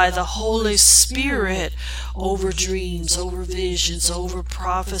led by the Holy Spirit over dreams, over visions, over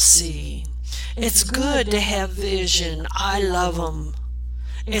prophecy. It's good to have vision. I love them.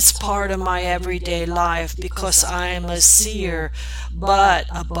 It's part of my everyday life because I am a seer, but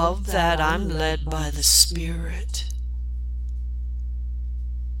above that, I'm led by the Spirit.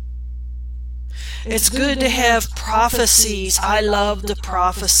 It's good to have prophecies. I love to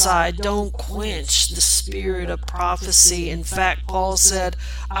prophesy. Don't quench the spirit of prophecy. In fact, Paul said,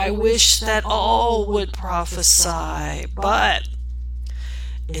 I wish that all would prophesy, but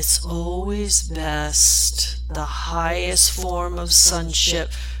it's always best, the highest form of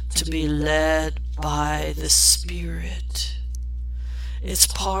sonship, to be led by the Spirit. It's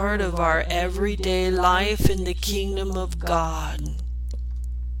part of our everyday life in the kingdom of God.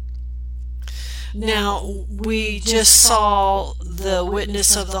 Now, we just saw the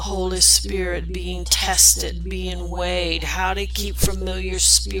witness of the Holy Spirit being tested, being weighed, how to keep familiar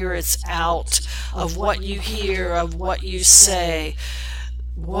spirits out of what you hear, of what you say.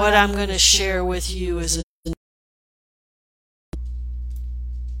 What I'm going to share with you is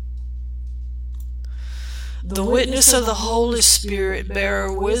the witness of the Holy Spirit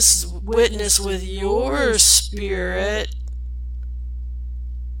bear witness with your spirit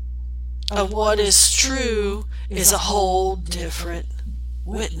of what is true is a whole different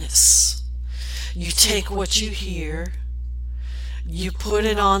witness. You take what you hear, you put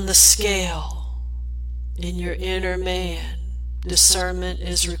it on the scale in your inner man. Discernment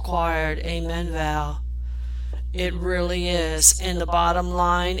is required. Amen, Val. It really is. And the bottom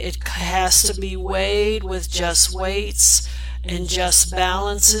line, it has to be weighed with just weights and just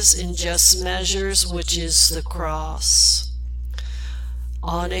balances and just measures, which is the cross.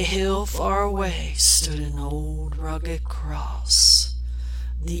 On a hill far away stood an old rugged cross,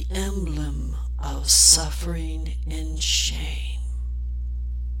 the emblem of suffering and shame.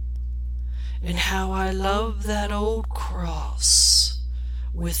 And how I love that old cross,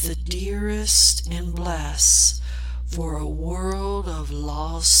 with the dearest and blessed, for a world of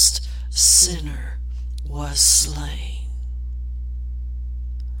lost sinner was slain.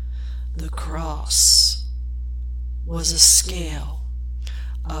 The cross was a scale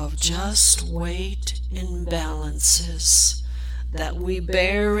of just weight and balances that we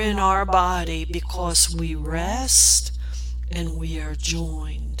bear in our body because we rest and we are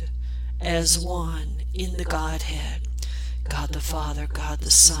joined as one in the Godhead, God the Father, God the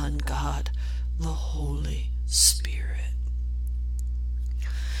Son, God the Holy Spirit.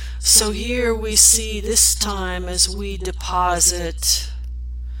 So here we see this time as we deposit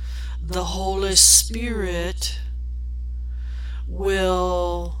the Holy Spirit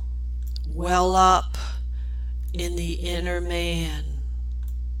will well up in the inner man,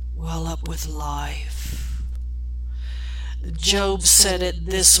 well up with life. Job said it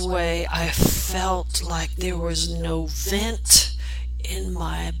this way, I felt like there was no vent in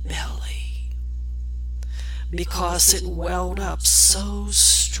my belly because it welled up so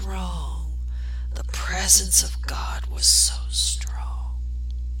strong. The presence of God was so strong.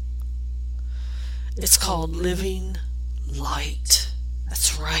 It's called living light.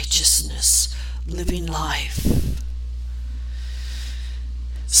 That's righteousness, living life.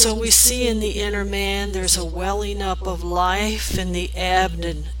 So we see in the inner man there's a welling up of life in the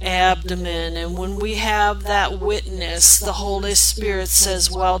abdomen, and when we have that witness, the Holy Spirit says,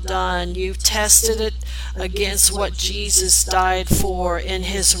 well done, you've tested it against what Jesus died for, and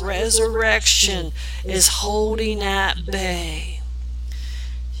his resurrection is holding at bay.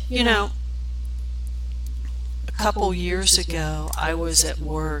 You know, a couple years ago, I was at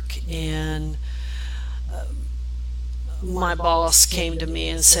work and my boss came to me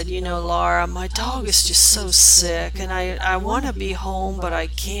and said, you know, Laura, my dog is just so sick and I want to be home, but I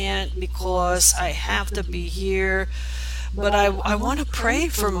can't because I have to be here. But I want to pray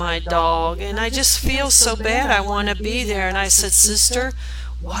for my dog and I just feel so bad. I want to be there. And I said, sister,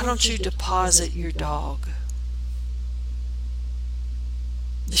 why don't you deposit your dog?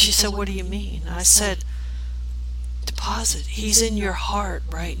 She said, what do you mean? I said, deposit. He's in your heart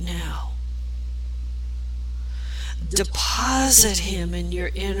right now. Deposit him in your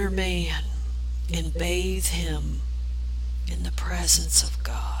inner man and bathe him in the presence of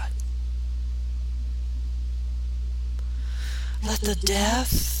God. Let the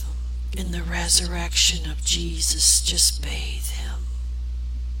death and the resurrection of Jesus just bathe him.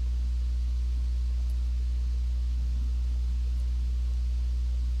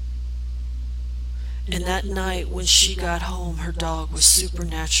 And that night when she got home, her dog was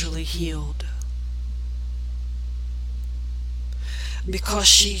supernaturally healed. Because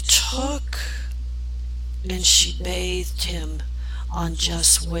she took and she bathed him on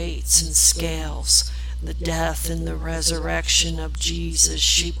just weights and scales, the death and the resurrection of Jesus.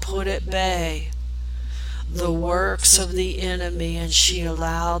 She put at bay the works of the enemy, and she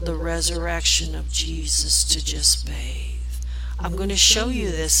allowed the resurrection of Jesus to just bathe. I'm going to show you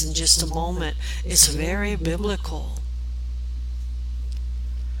this in just a moment. It's very biblical.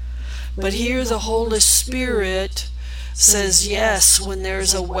 But here the Holy Spirit says, yes, when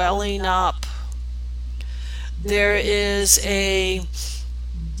there's a welling up, there is a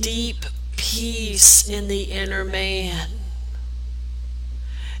deep peace in the inner man.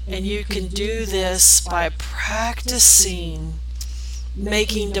 And you can do this by practicing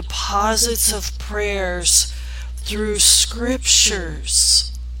making deposits of prayers through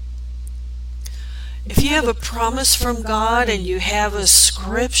scriptures. If you have a promise from God and you have a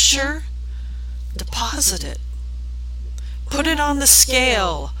scripture, deposit it. Put it on the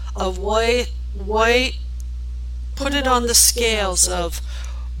scale of put it on the scales of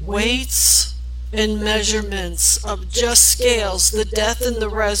weights and measurements, of just scales, the death and the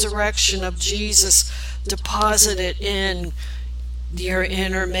resurrection of Jesus. Deposit it in your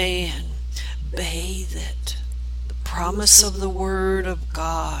inner man. Bathe it. The promise of the Word of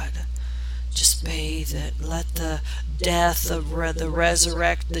God. Just bathe it. Let the death and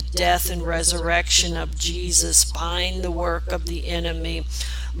resurrection of Jesus bind the work of the enemy,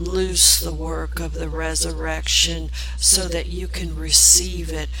 loose the work of the resurrection, so that you can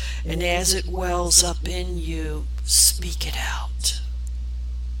receive it. And as it wells up in you, speak it out.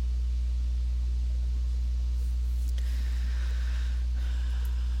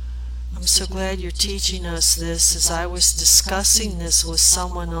 I'm so glad you're teaching us this, as I was discussing this with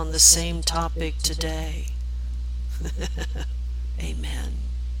someone on the same topic today. Amen.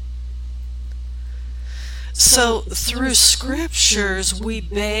 So through scriptures we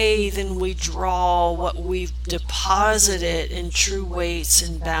bathe and we draw what we've deposited in true weights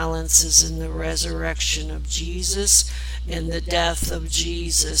and balances in the resurrection of Jesus and the death of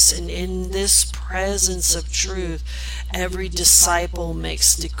Jesus. And in this presence of truth, every disciple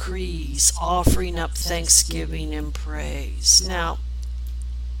makes decrees, offering up thanksgiving and praise. Now,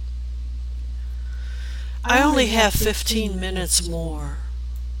 I only have 15 minutes more,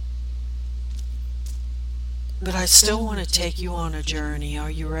 but I still want to take you on a journey. Are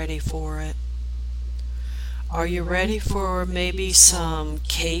you ready for it? Are you ready for maybe some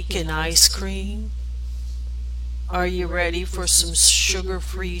cake and ice cream? Are you ready for some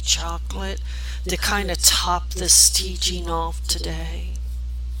sugar-free chocolate to kind of top this teaching off today?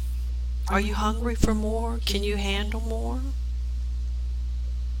 Are you hungry for more? Can you handle more?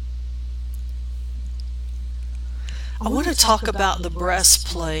 I want to talk about the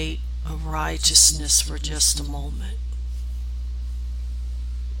breastplate of righteousness for just a moment.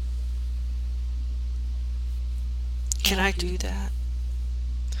 Can I do that?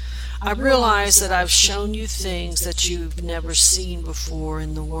 I realize that I've shown you things that you've never seen before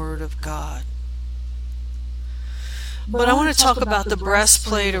in the Word of God. But I want to talk about the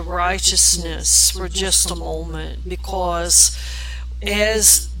breastplate of righteousness for just a moment, because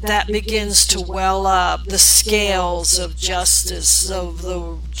as that begins to well up, the scales of justice, of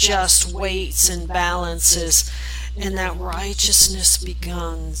the just weights and balances, and that righteousness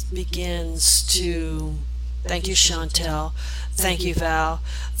begins to, thank you Chantel, thank you Val,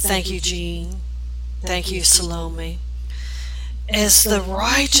 thank you Jean, thank you Salome. As the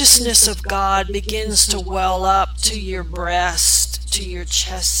righteousness of God begins to well up to your breast, to your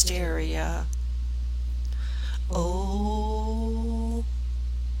chest area,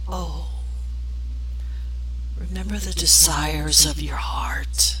 remember the desires of your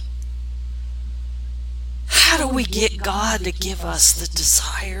heart. How do we get God to give us the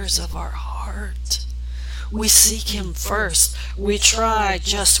desires of our heart? We seek Him first. We try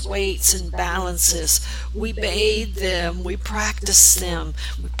just weights and balances. We bathe them. We practice them.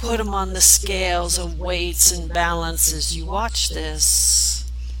 We put them on the scales of weights and balances. You watch this.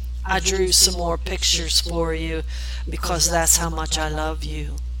 I drew some more pictures for you because that's how much I love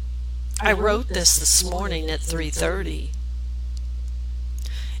you. I wrote this morning at 3:30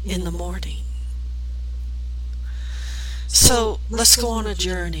 in the morning. So let's go on a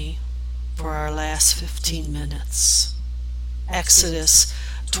journey for our last 15 minutes. Exodus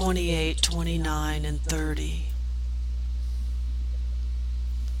 28, 29, and 30.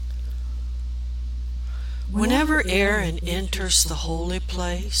 Whenever Aaron enters the holy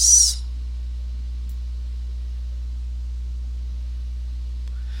place,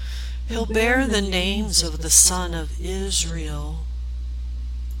 He'll bear the names of the Son of Israel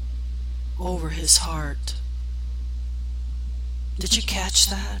over his heart. Did you catch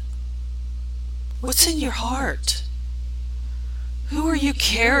that? What's in your heart? Who are you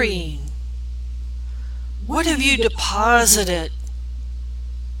carrying? What have you deposited?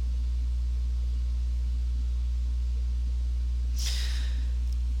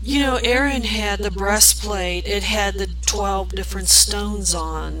 You know, Aaron had the breastplate. It had the 12 different stones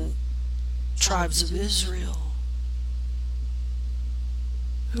on, tribes of Israel.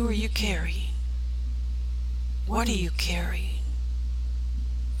 Who are you carrying? What are you carrying?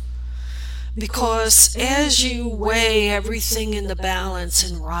 Because as you weigh everything in the balance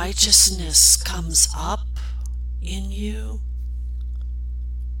and righteousness comes up in you,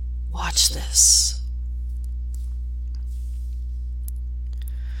 watch this.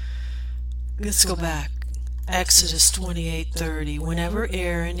 Let's go back. Exodus 28:30. Whenever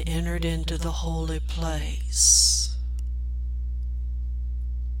Aaron entered into the holy place,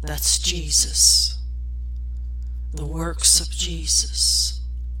 that's Jesus, the works of Jesus.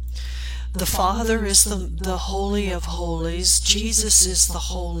 The Father is the Holy of Holies. Jesus is the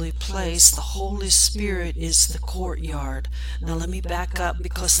holy place. The Holy Spirit is the courtyard. Now let me back up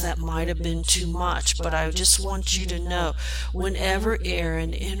because that might have been too much, but I just want you to know, whenever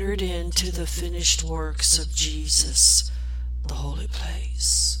Aaron entered into the finished works of Jesus, the holy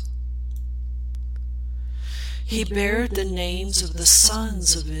place, he bared the names of the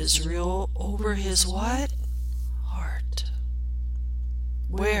sons of Israel over his what? Heart.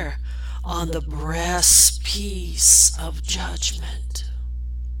 Where? On the breastpiece of judgment.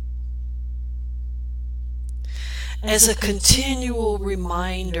 As a continual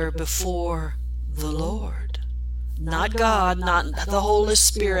reminder before the Lord. Not God, not the Holy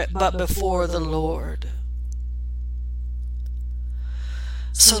Spirit, but before the Lord.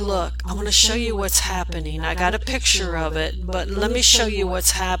 So look, I want to show you what's happening. I got a picture of it, but let me show you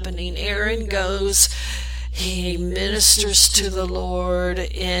what's happening. Aaron goes, he ministers to the Lord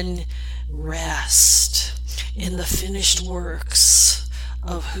in rest, in the finished works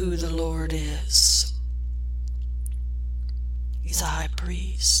of who the Lord is. He's a high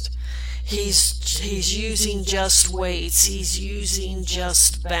priest. He's using just weights. He's using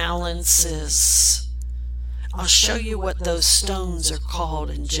just balances. I'll show you what those stones are called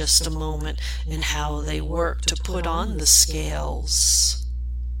in just a moment and how they work to put on the scales.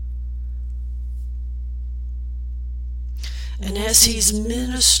 And as he's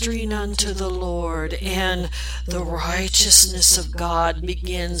ministering unto the Lord and the righteousness of God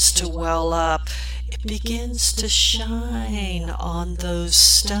begins to well up, it begins to shine on those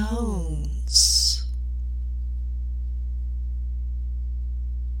stones.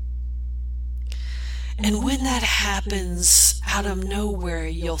 And when that happens out of nowhere,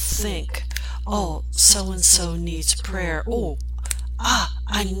 you'll think, oh, so-and-so needs prayer.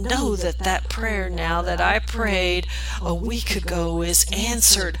 I know that prayer now that I prayed a week ago is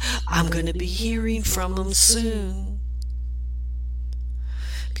answered. I'm going to be hearing from him soon.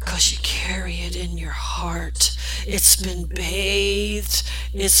 Because you carry it in your heart. It's been bathed.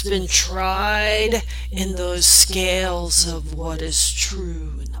 It's been tried in those scales of what is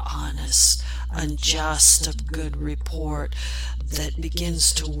true and honest and just, of good report, that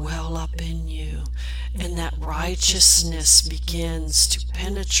begins to well up in you. And that righteousness begins to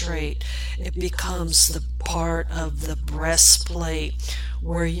penetrate. It becomes the part of the breastplate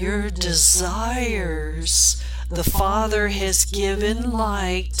where your desires, the Father has given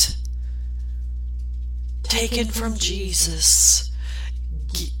light, taken from Jesus.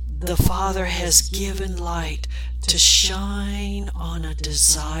 The Father has given light to shine on a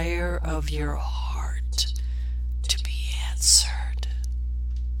desire of your heart to be answered.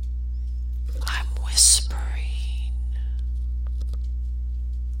 I'm whispering.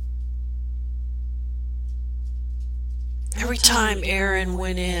 Every time Aaron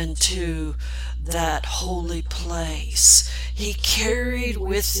went into that holy place, he carried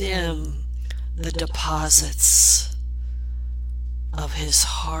with him the deposits of his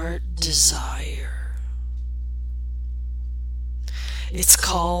heart desire. It's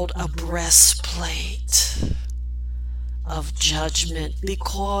called a breastplate of judgment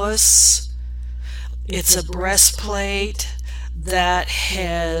because it's a breastplate that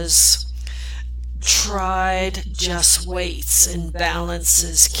has tried just weights and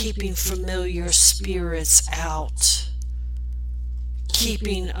balances, keeping familiar spirits out,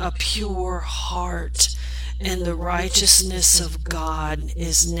 keeping a pure heart. And the righteousness of God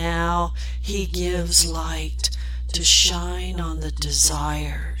is now, He gives light to shine on the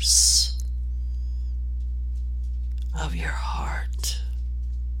desires of your heart.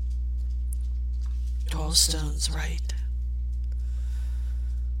 12 stones, right?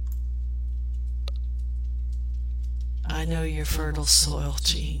 I know you're fertile soil,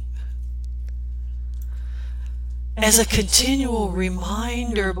 Jean. As a continual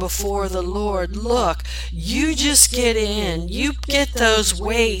reminder before the Lord, look, you just get in. You get those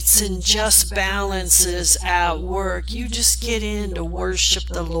weights and just balances at work. You just get in to worship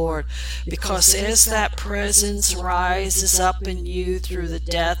the Lord. Because as that presence rises up in you through the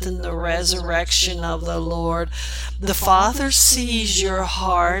death and the resurrection of the Lord, the Father sees your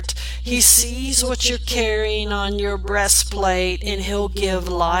heart. He sees what you're carrying on your breastplate, and He'll give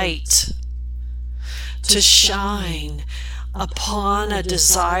light to shine upon a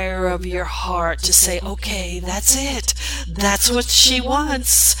desire of your heart to say, okay, that's it. That's what she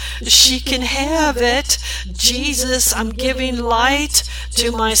wants. She can have it. Jesus, I'm giving light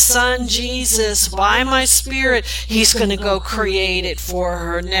to my son Jesus by my Spirit. He's going to go create it for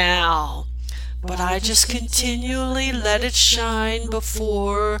her now. But I just continually let it shine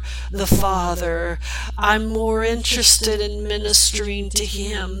before the Father. I'm more interested in ministering to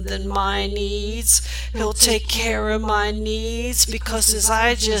Him than my needs. He'll take care of my needs, because as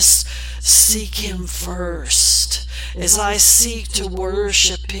I just seek Him first, as I seek to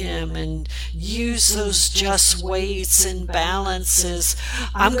worship Him and use those just weights and balances,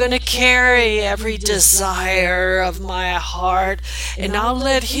 I'm going to carry every desire of my heart, and I'll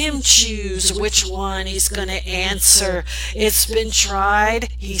let Him choose which one He's going to answer. It's been tried.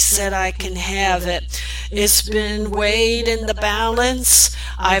 He said I can have it. It's been weighed in the balance.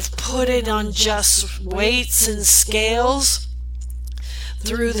 I've put it on just weights and scales.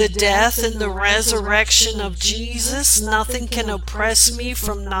 Through the death and the resurrection of Jesus, nothing can oppress me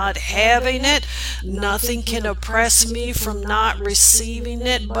from not having it. Nothing can oppress me from not receiving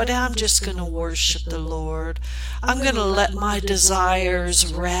it. But I'm just going to worship the Lord. I'm going to let my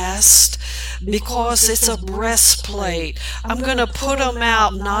desires rest, because it's a breastplate. I'm going to put them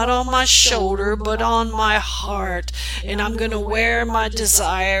out, not on my shoulder, but on my heart. And I'm going to wear my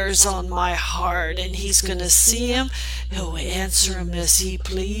desires on my heart. And He's going to see them. He'll answer them as He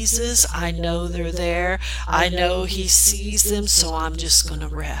pleases. I know they're there. I know He sees them, so I'm just going to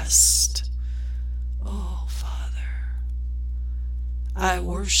rest. Oh, Father, I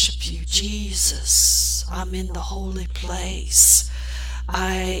worship You, Jesus. I'm in the holy place.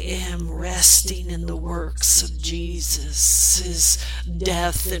 I am resting in the works of Jesus, His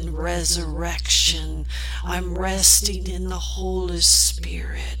death and resurrection. I'm resting in the Holy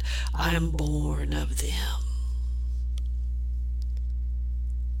Spirit. I am born of them.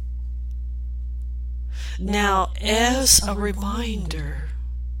 Now, as a reminder,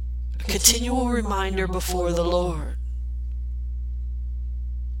 a continual reminder before the Lord.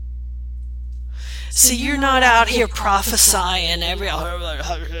 See, you're not out here prophesying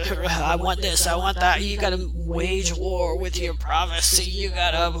I want this, I want that. You got to wage war with your prophecy. You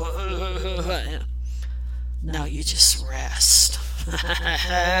got to... No, you just rest.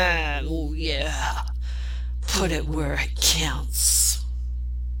 Oh, yeah. Put it where it counts.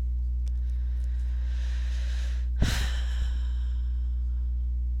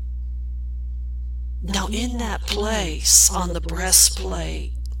 Now, in that place on the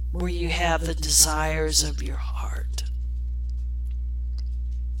breastplate where you have the desires of your heart,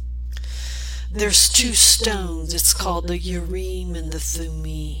 there's two stones. It's called the Urim and the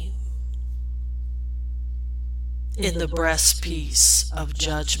Thummim in the breastpiece of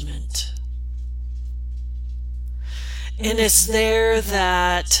judgment. And it's there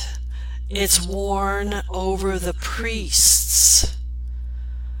that it's worn over the priest's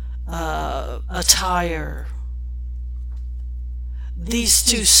attire. These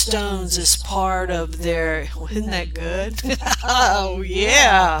two stones is part of their... Isn't that good? Oh,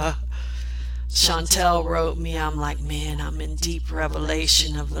 yeah. Chantel wrote me, I'm like, man, I'm in deep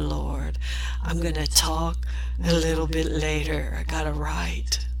revelation of the Lord. I'm going to talk a little bit later. I got to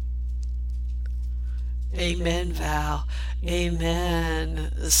write. Amen, Val.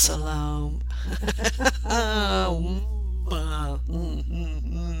 Amen, Salome.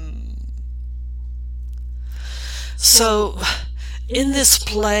 So, in this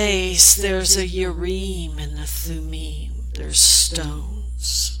place, there's a Urim and a Thummim. There's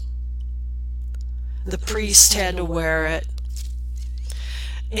stones. The priest had to wear it.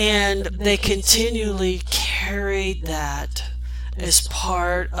 And they continually carried that as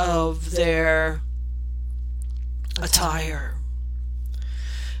part of their attire.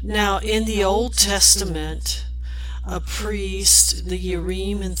 Now, in the Old Testament, a priest, the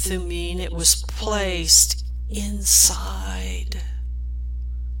Urim and Thummim, it was placed inside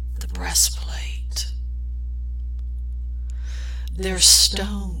the breastplate. They're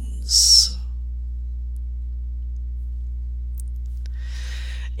stones.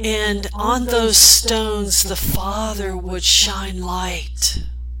 And on those stones the Father would shine light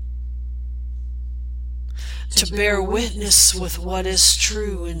to bear witness with what is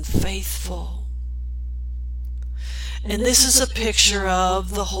true and faithful. And this is a picture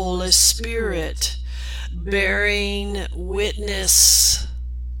of the Holy Spirit bearing witness.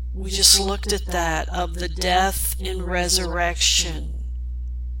 We just looked at that, of the death and resurrection.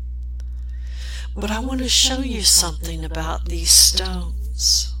 But I want to show you something about these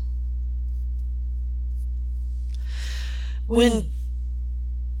stones. When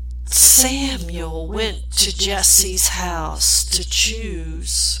Samuel went to Jesse's house to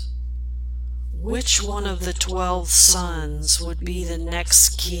choose which one of the 12 sons would be the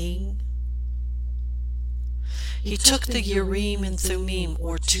next king, he took the Urim and Thummim,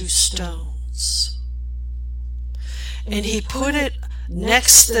 or 2 stones, and he put it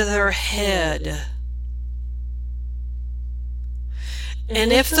next to their head.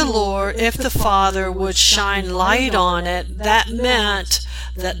 And if the Father would shine light on it, that meant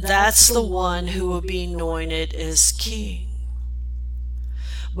that that's the one who will be anointed as king.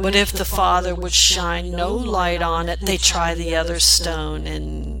 But if the Father would shine no light on it, they try the other stone,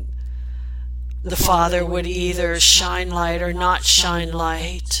 and the Father would either shine light or not shine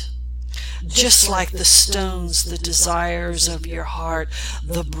light. Just like the stones, the desires of your heart,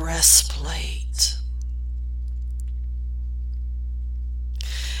 the breastplate.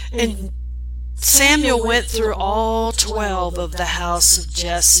 And Samuel went through all 12 of the house of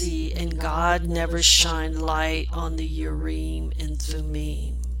Jesse, and God never shined light on the Urim and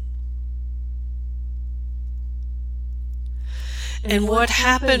Thummim. And what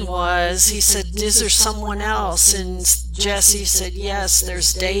happened was, he said, is there someone else? And Jesse said, yes,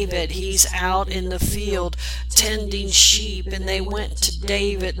 there's David. He's out in the field tending sheep. And they went to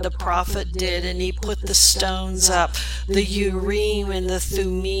David, the prophet did, and he put the stones up, the Urim and the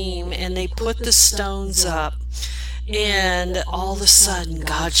Thummim, and they put the stones up. And all of a sudden,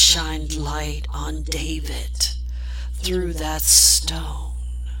 God shined light on David through that stone.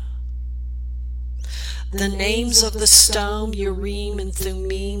 The names of the stone, Urim and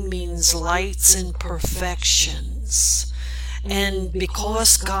Thummim, means lights and perfections. And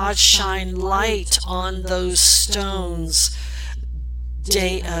because God shined light on those stones,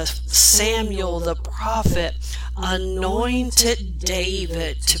 Samuel the prophet anointed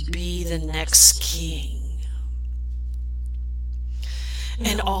David to be the next king.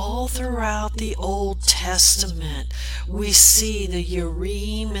 And all throughout the Old Testament, we see the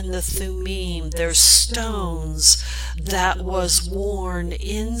Urim and the Thummim. They're stones that was worn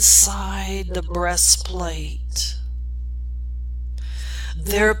inside the breastplate.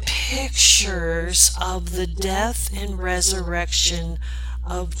 They're pictures of the death and resurrection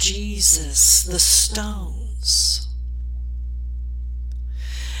of Jesus, the stones.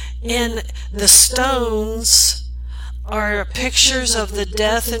 And the stones are pictures of the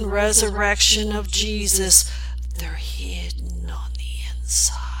death and resurrection of Jesus. They're hidden on the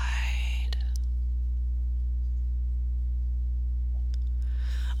inside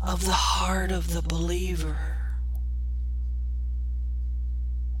of the heart of the believer.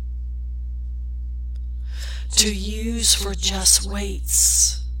 To use for just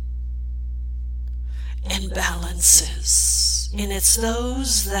weights and balances. And it's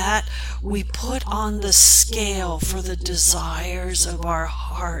those that we put on the scale for the desires of our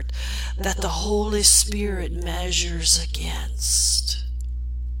heart that the Holy Spirit measures against.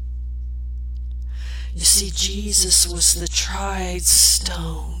 You see, Jesus was the tried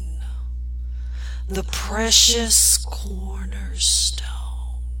stone, the precious cornerstone,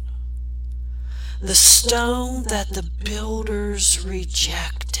 the stone that the builders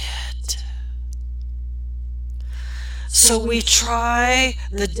rejected. So we try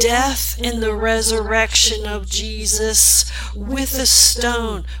the death and the resurrection of Jesus with a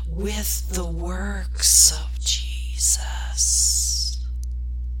stone, with the works of Jesus.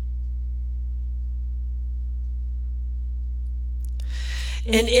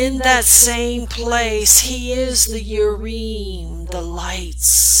 And in that same place, He is the Urim, the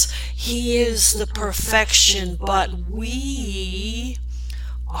lights. He is the perfection, but we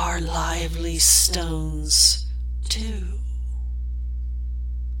are lively stones too.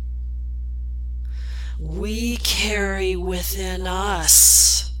 We carry within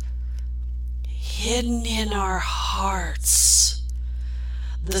us, hidden in our hearts,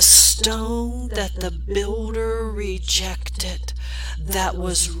 the stone that the builder rejected, that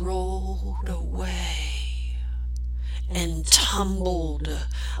was rolled away and tumbled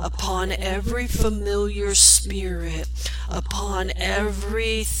upon every familiar spirit, upon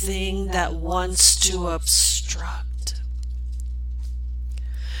everything that wants to obstruct.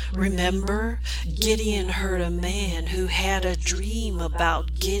 Remember, Gideon heard a man who had a dream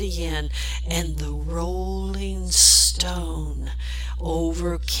about Gideon, and the rolling stone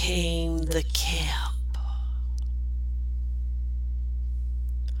overcame the camp.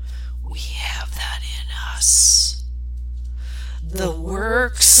 We have that in us. The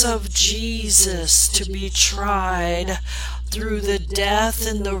works of Jesus to be tried through the death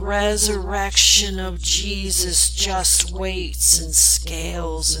and the resurrection of Jesus, just weights and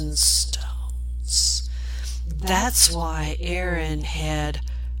scales and stones. That's why Aaron had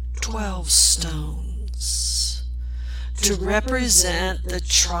 12 stones to represent the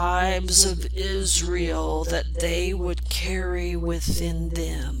tribes of Israel, that they would carry within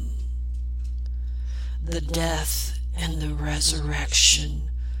them the death and the resurrection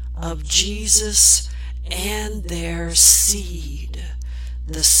of Jesus and their seed,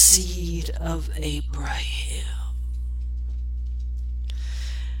 the seed of Abraham.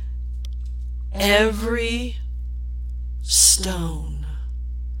 Every stone,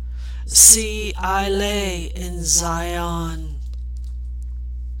 see, I lay in Zion.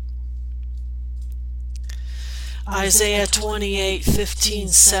 Isaiah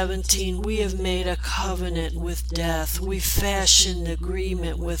 28:15-17, we have made a covenant with death. We fashioned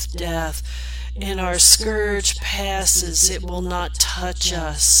agreement with death. And our scourge passes, it will not touch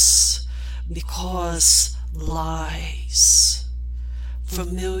us, because lies,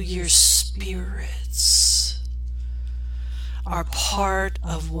 familiar spirits, are part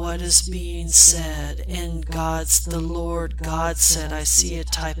of what is being said. And the Lord God said, I see a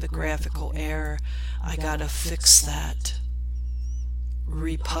typographical error. I gotta fix that.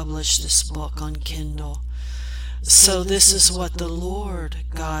 Republish this book on Kindle. So this is what the Lord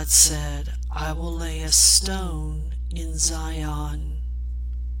God said, I will lay a stone in Zion,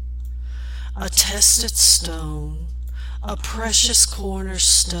 a tested stone, a precious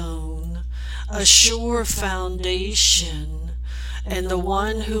cornerstone, a sure foundation, and the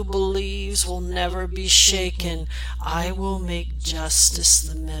one who believes will never be shaken. I will make justice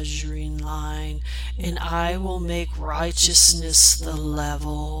the measuring line, and I will make righteousness the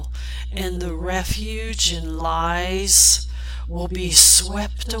level, and the refuge and lies will be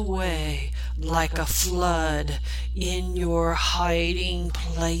swept away like a flood in your hiding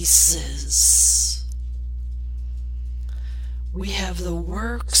places. We have the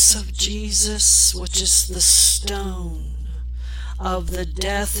works of Jesus, which is the stone of the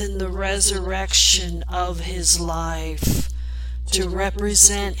death and the resurrection of his life, to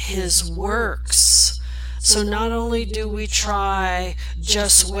represent his works. So not only do we try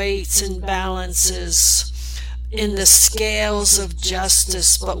just weights and balances in the scales of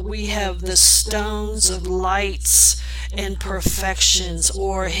justice, but we have the stones of lights and perfections,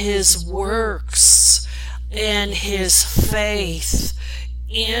 or his works and his faith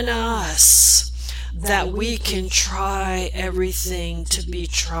in us, that we can try everything to be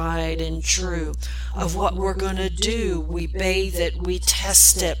tried and true of what we're going to do. We bathe it, we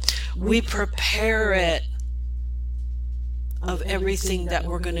test it, we prepare it of everything that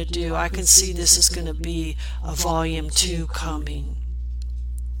we're going to do. I can see this is going to be a volume 2 coming.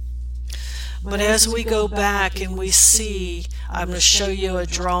 But as we go back and we see, I'm going to show you a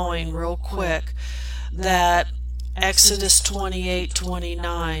drawing real quick, that Exodus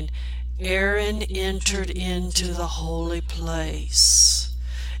 28:29, Aaron entered into the holy place.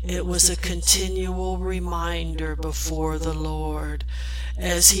 It was a continual reminder before the Lord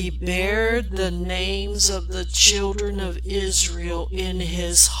as he bared the names of the children of Israel in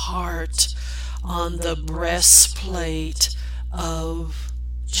his heart on the breastplate of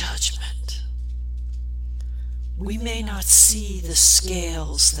judgment. We may not see the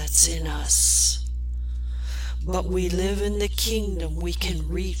scales that's in us, but we live in the kingdom. We can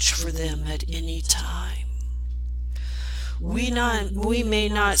reach for them at any time. We may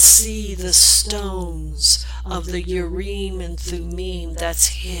not see the stones of the Urim and Thummim that's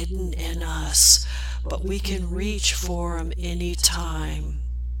hidden in us, but we can reach for them any time.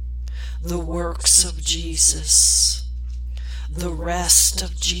 The works of Jesus, the rest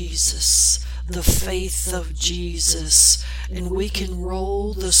of Jesus, the faith of Jesus, and we can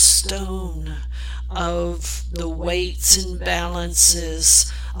roll the stone of the weights and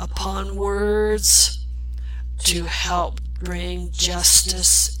balances upon words to help bring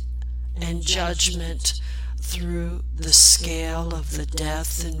justice and judgment through the scale of the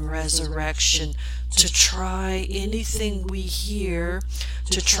death and resurrection, to try anything we hear,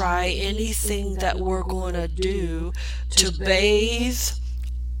 to try anything that we're going to do, to bathe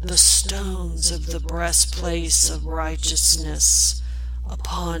the stones of the breastplate of righteousness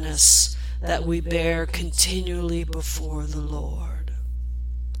upon us, that we bear continually before the Lord.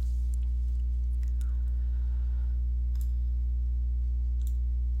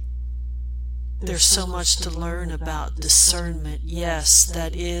 There's so much to learn about discernment. Yes,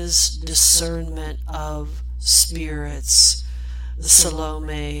 that is discernment of spirits.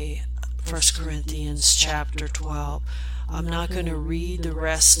 Salome, 1 Corinthians chapter 12. I'm not going to read the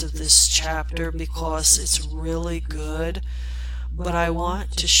rest of this chapter because it's really good, but I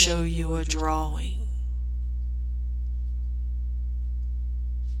want to show you a drawing.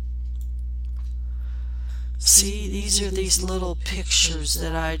 See, these are these little pictures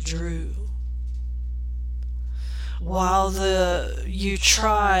that I drew. While you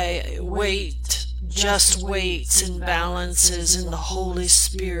try just weights and balances, and the Holy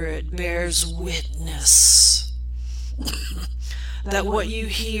Spirit bears witness that what you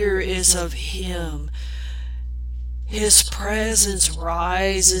hear is of Him. His presence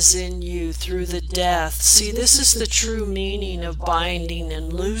rises in you through the death. See, this is the true meaning of binding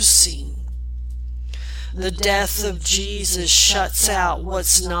and loosing. The death of Jesus shuts out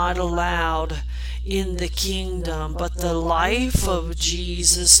what's not allowed in the kingdom, but the life of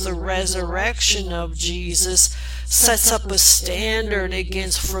Jesus, the resurrection of Jesus, sets up a standard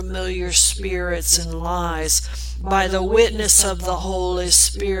against familiar spirits and lies by the witness of the Holy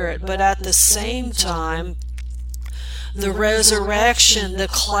Spirit. But at the same time, the resurrection, the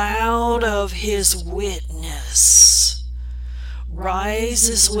cloud of His witness,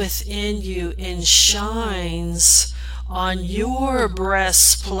 rises within you and shines on your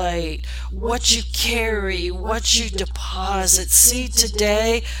breastplate, what you carry, what you deposit. See,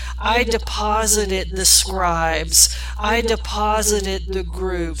 today I deposited the scribes, I deposited the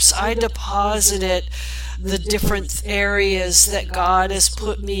groups, I deposited the different areas that God has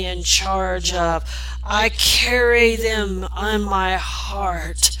put me in charge of. I carry them on my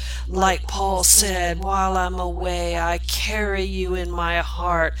heart. Like Paul said, while I'm away, I carry you in my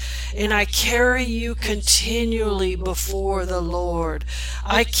heart, and I carry you continually before the Lord.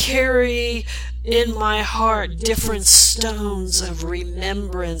 I carry in my heart different stones of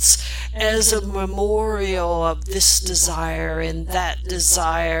remembrance as a memorial of this desire and that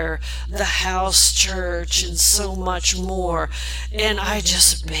desire, the house church, and so much more. And I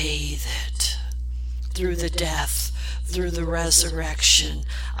just bathe it through the death, through the resurrection.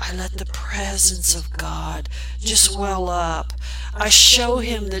 I let the presence of God just well up. I show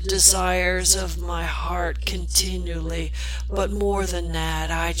Him the desires of my heart continually, but more than that,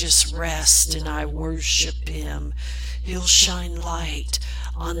 I just rest and I worship Him. He'll shine light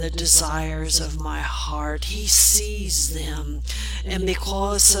on the desires of my heart. He sees them, and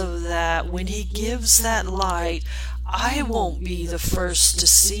because of that, when He gives that light, I won't be the first to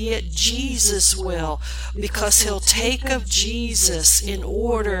see it. Jesus will, because He'll take of Jesus in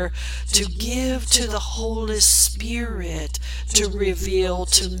order to give to the Holy Spirit to reveal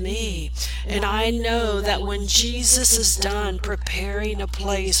to me. And I know that when Jesus is done preparing a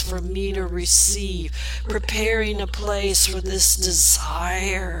place for me to receive, preparing a place for this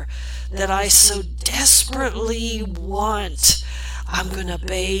desire that I so desperately want, I'm going to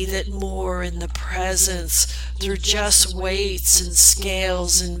bathe it more in the presence through just weights and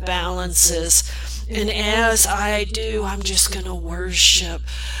scales and balances. And as I do, I'm just going to worship,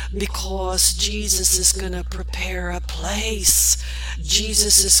 because Jesus is going to prepare a place.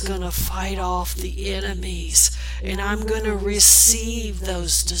 Jesus is going to fight off the enemies, and I'm going to receive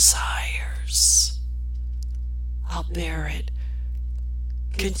those desires. I'll bear it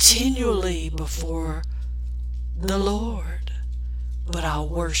continually before the Lord, but I'll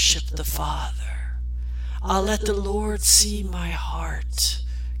worship the Father. I'll let the Lord see my heart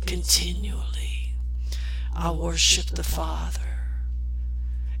continually. I'll worship the Father,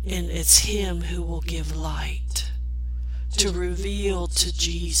 and it's Him who will give light to reveal to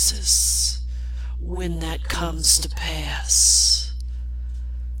Jesus when that comes to pass.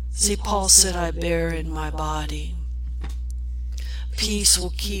 See, Paul said, I bear in my body. Peace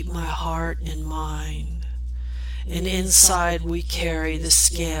will keep my heart and mind. And inside we carry the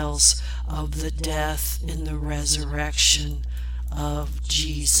scales of the death and the resurrection of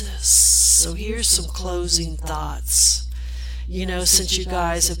Jesus. So here's some closing thoughts. You know, since you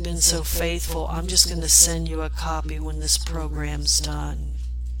guys have been so faithful, I'm just going to send you a copy when this program's done.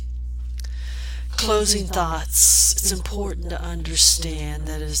 Closing thoughts. It's important to understand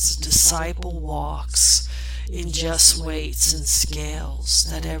that as a disciple walks in just weights and scales,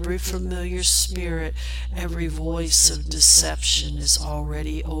 that every familiar spirit, every voice of deception is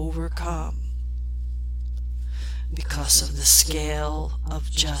already overcome because of the scale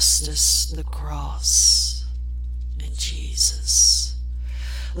of justice, the cross, and Jesus.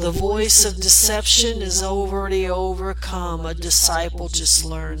 The voice of deception is already overcome. A disciple just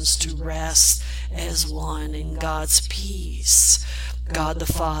learns to rest as one in God's peace. God the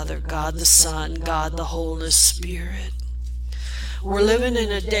Father, God the Son, God the Holy Spirit. We're living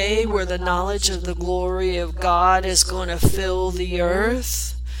in a day where the knowledge of the glory of God is going to fill the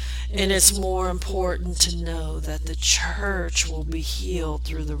earth. And it's more important to know that the church will be healed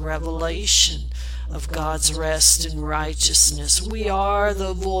through the revelation of God's rest and righteousness. We are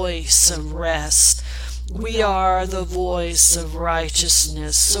the voice of rest. We are the voice of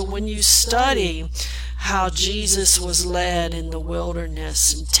righteousness. So when you study how Jesus was led in the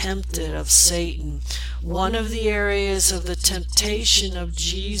wilderness and tempted of Satan, one of the areas of the temptation of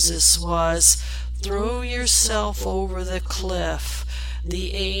Jesus was, throw yourself over the cliff.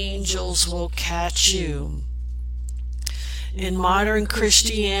 The angels will catch you. In modern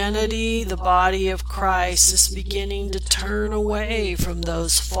Christianity, the body of Christ is beginning to turn away from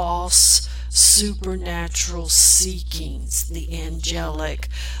those false supernatural seekings, the angelic,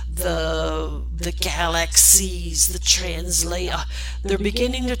 the galaxies, the translator. They're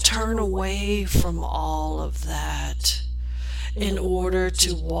beginning to turn away from all of that in order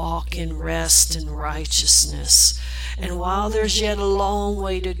to walk in rest and righteousness. And while there's yet a long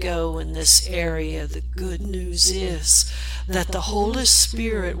way to go in this area, the good news is that the Holy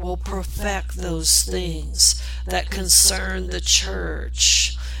Spirit will perfect those things that concern the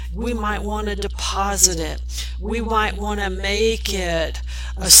church. We might want to deposit it. We might want to make it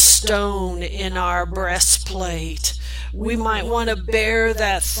a stone in our breastplate. We might want to bear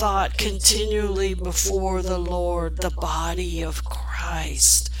that thought continually before the Lord, the body of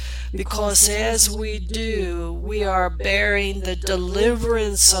Christ. Because as we do, we are bearing the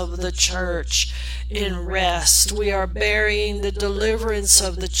deliverance of the church in rest. We are bearing the deliverance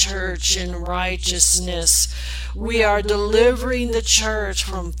of the church in righteousness. We are delivering the church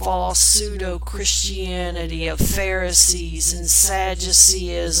from false pseudo-Christianity of Pharisees and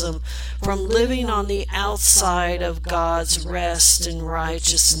Sadduceeism, from living on the outside of God's rest and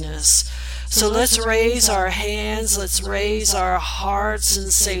righteousness. So let's raise our hands, let's raise our hearts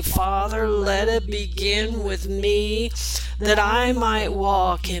and say, Father, let it begin with me, that I might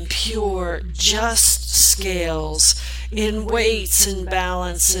walk in pure, just scales, in weights and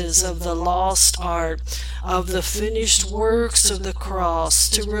balances of the lost art, of the finished works of the cross,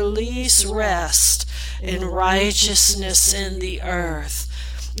 to release rest and righteousness in the earth.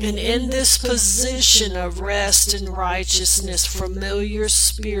 And in this position of rest and righteousness, familiar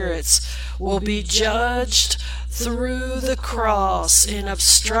spirits will be judged through the cross, and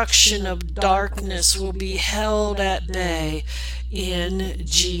obstruction of darkness will be held at bay. In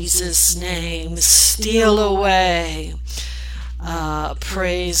Jesus' name, steal away.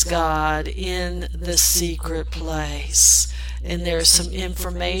 Praise God, in the secret place. And there's some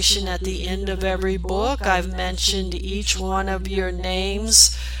information at the end of every book. I've mentioned each one of your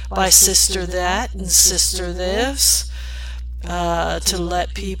names by Sister That and Sister This, to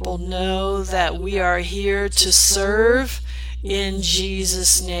let people know that we are here to serve in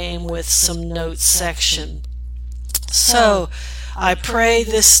Jesus' name, with some notes section. So I pray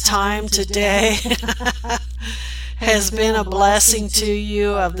this time today has been a blessing to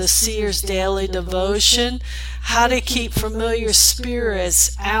you of the Seer's Daily Devotion, how to keep familiar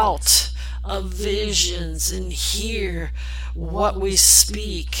spirits out of visions and hear what we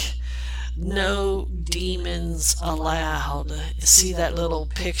speak. No demons allowed. See that little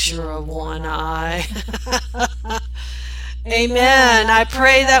picture of one eye? Amen. I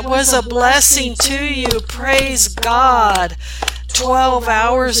pray that was a blessing to you. Praise God. 12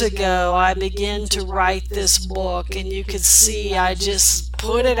 hours ago, I began to write this book, and you could see I just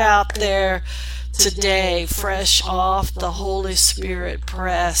put it out there today, fresh off the Holy Spirit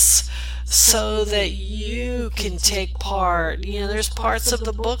press, so that you can take part. You know, there's parts of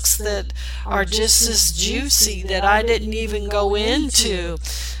the books that are just as juicy that I didn't even go into,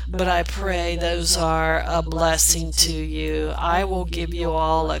 but I pray those are a blessing to you. I will give you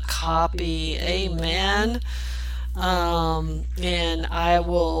all a copy. Amen. And I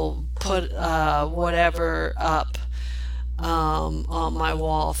will put whatever up on my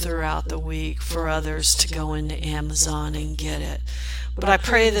wall throughout the week for others to go into Amazon and get it. But I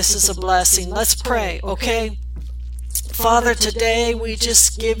pray this is a blessing. Let's pray, okay? Father, today we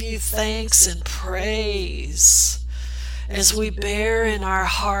just give you thanks and praise as we bear in our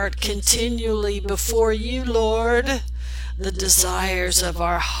heart continually before you, Lord, the desires of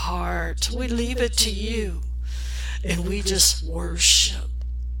our heart. We leave it to you. And we just worship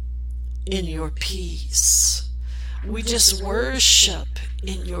in your peace. We just worship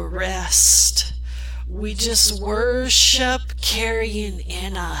in your rest. We just worship carrying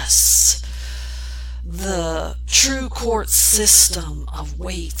in us the true court system of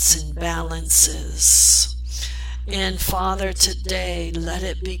weights and balances. And Father, today let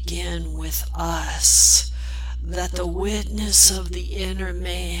it begin with us, that the witness of the inner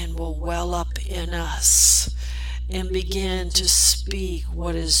man will well up in us and begin to speak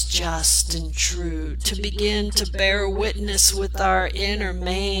what is just and true, to begin to bear witness with our inner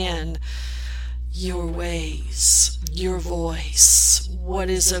man, your ways, your voice, what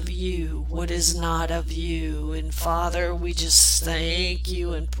is of you, what is not of you. And Father, we just thank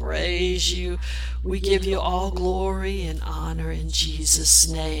you and praise you. We give you all glory and honor in Jesus'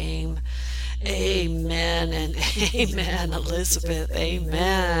 name. Amen and amen, Elizabeth.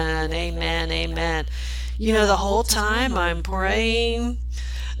 Amen, amen, amen. You know, the whole time I'm praying,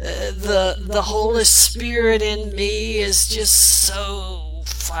 the Holy Spirit in me is just so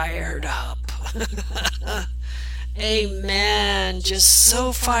fired up. Amen. Just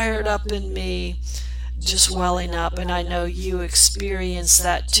so fired up in me, just welling up. And I know you experience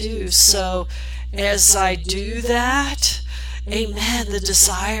that too. So as I do that, amen, the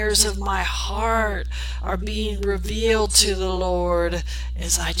desires of my heart are being revealed to the Lord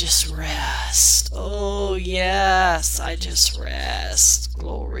as I just rest. Oh, yes, I just rest.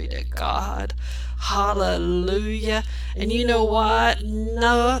 Glory to God. Hallelujah. And you know what?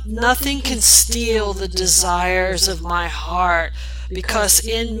 No, nothing can steal the desires of my heart, because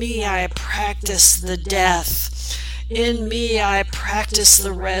in me I practice the death. In me I practice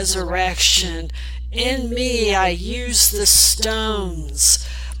the resurrection. In me I use the stones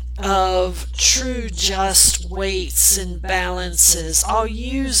of true just weights and balances. I'll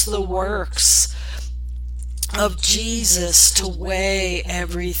use the works of Jesus to weigh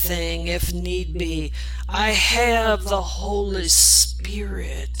everything if need be. I have the Holy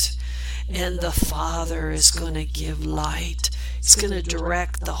Spirit, and the Father is going to give light. It's going to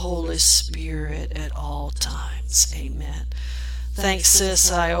direct the Holy Spirit at all times. Amen. Thanks, sis.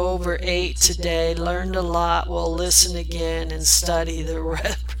 I overate today. Learned a lot. We'll listen again and study the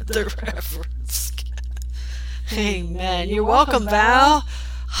reference. Amen. You're welcome, Val.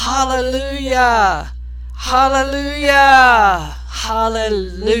 Hallelujah. Hallelujah.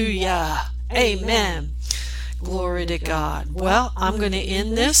 Hallelujah. Amen. Glory to God. Well, I'm going to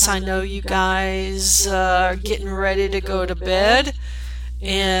end this. I know you guys are getting ready to go to bed.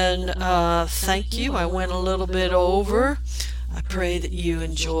 And thank you. I went a little bit over. I pray that you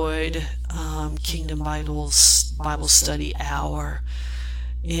enjoyed Kingdom Bible Study Hour.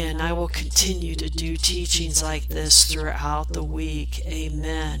 And I will continue to do teachings like this throughout the week.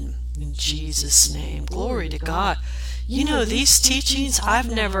 Amen. In Jesus' name. Glory to God. You know, these teachings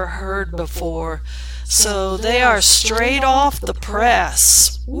I've never heard before. So they are straight off the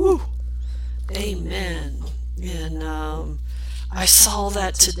press. Woo. Amen. And I saw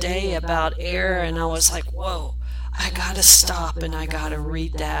that today about air, and I was like, whoa, I got to stop and I got to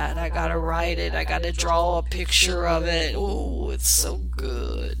read that. I got to write it. I got to draw a picture of it. Oh, it's so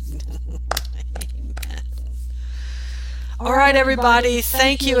good. Amen. All right, everybody.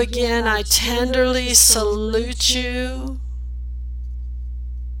 Thank you again. I tenderly salute you.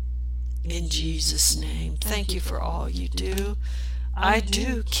 In Jesus' name. Thank you for all you do. I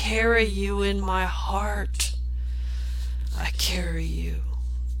do carry you in my heart. I carry you.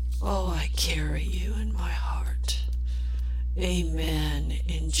 Oh, I carry you in my heart. Amen.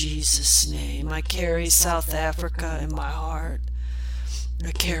 In Jesus' name. I carry South Africa in my heart.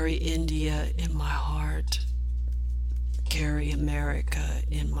 I carry India in my heart. I carry America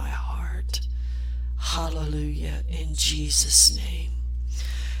in my heart. Hallelujah. In Jesus' name.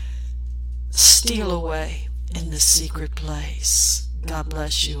 Steal away in the secret place. God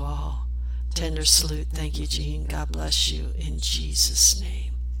bless you all. Tender salute. Thank you, Jean. God bless you in Jesus'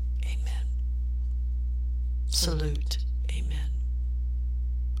 name. Amen. Salute.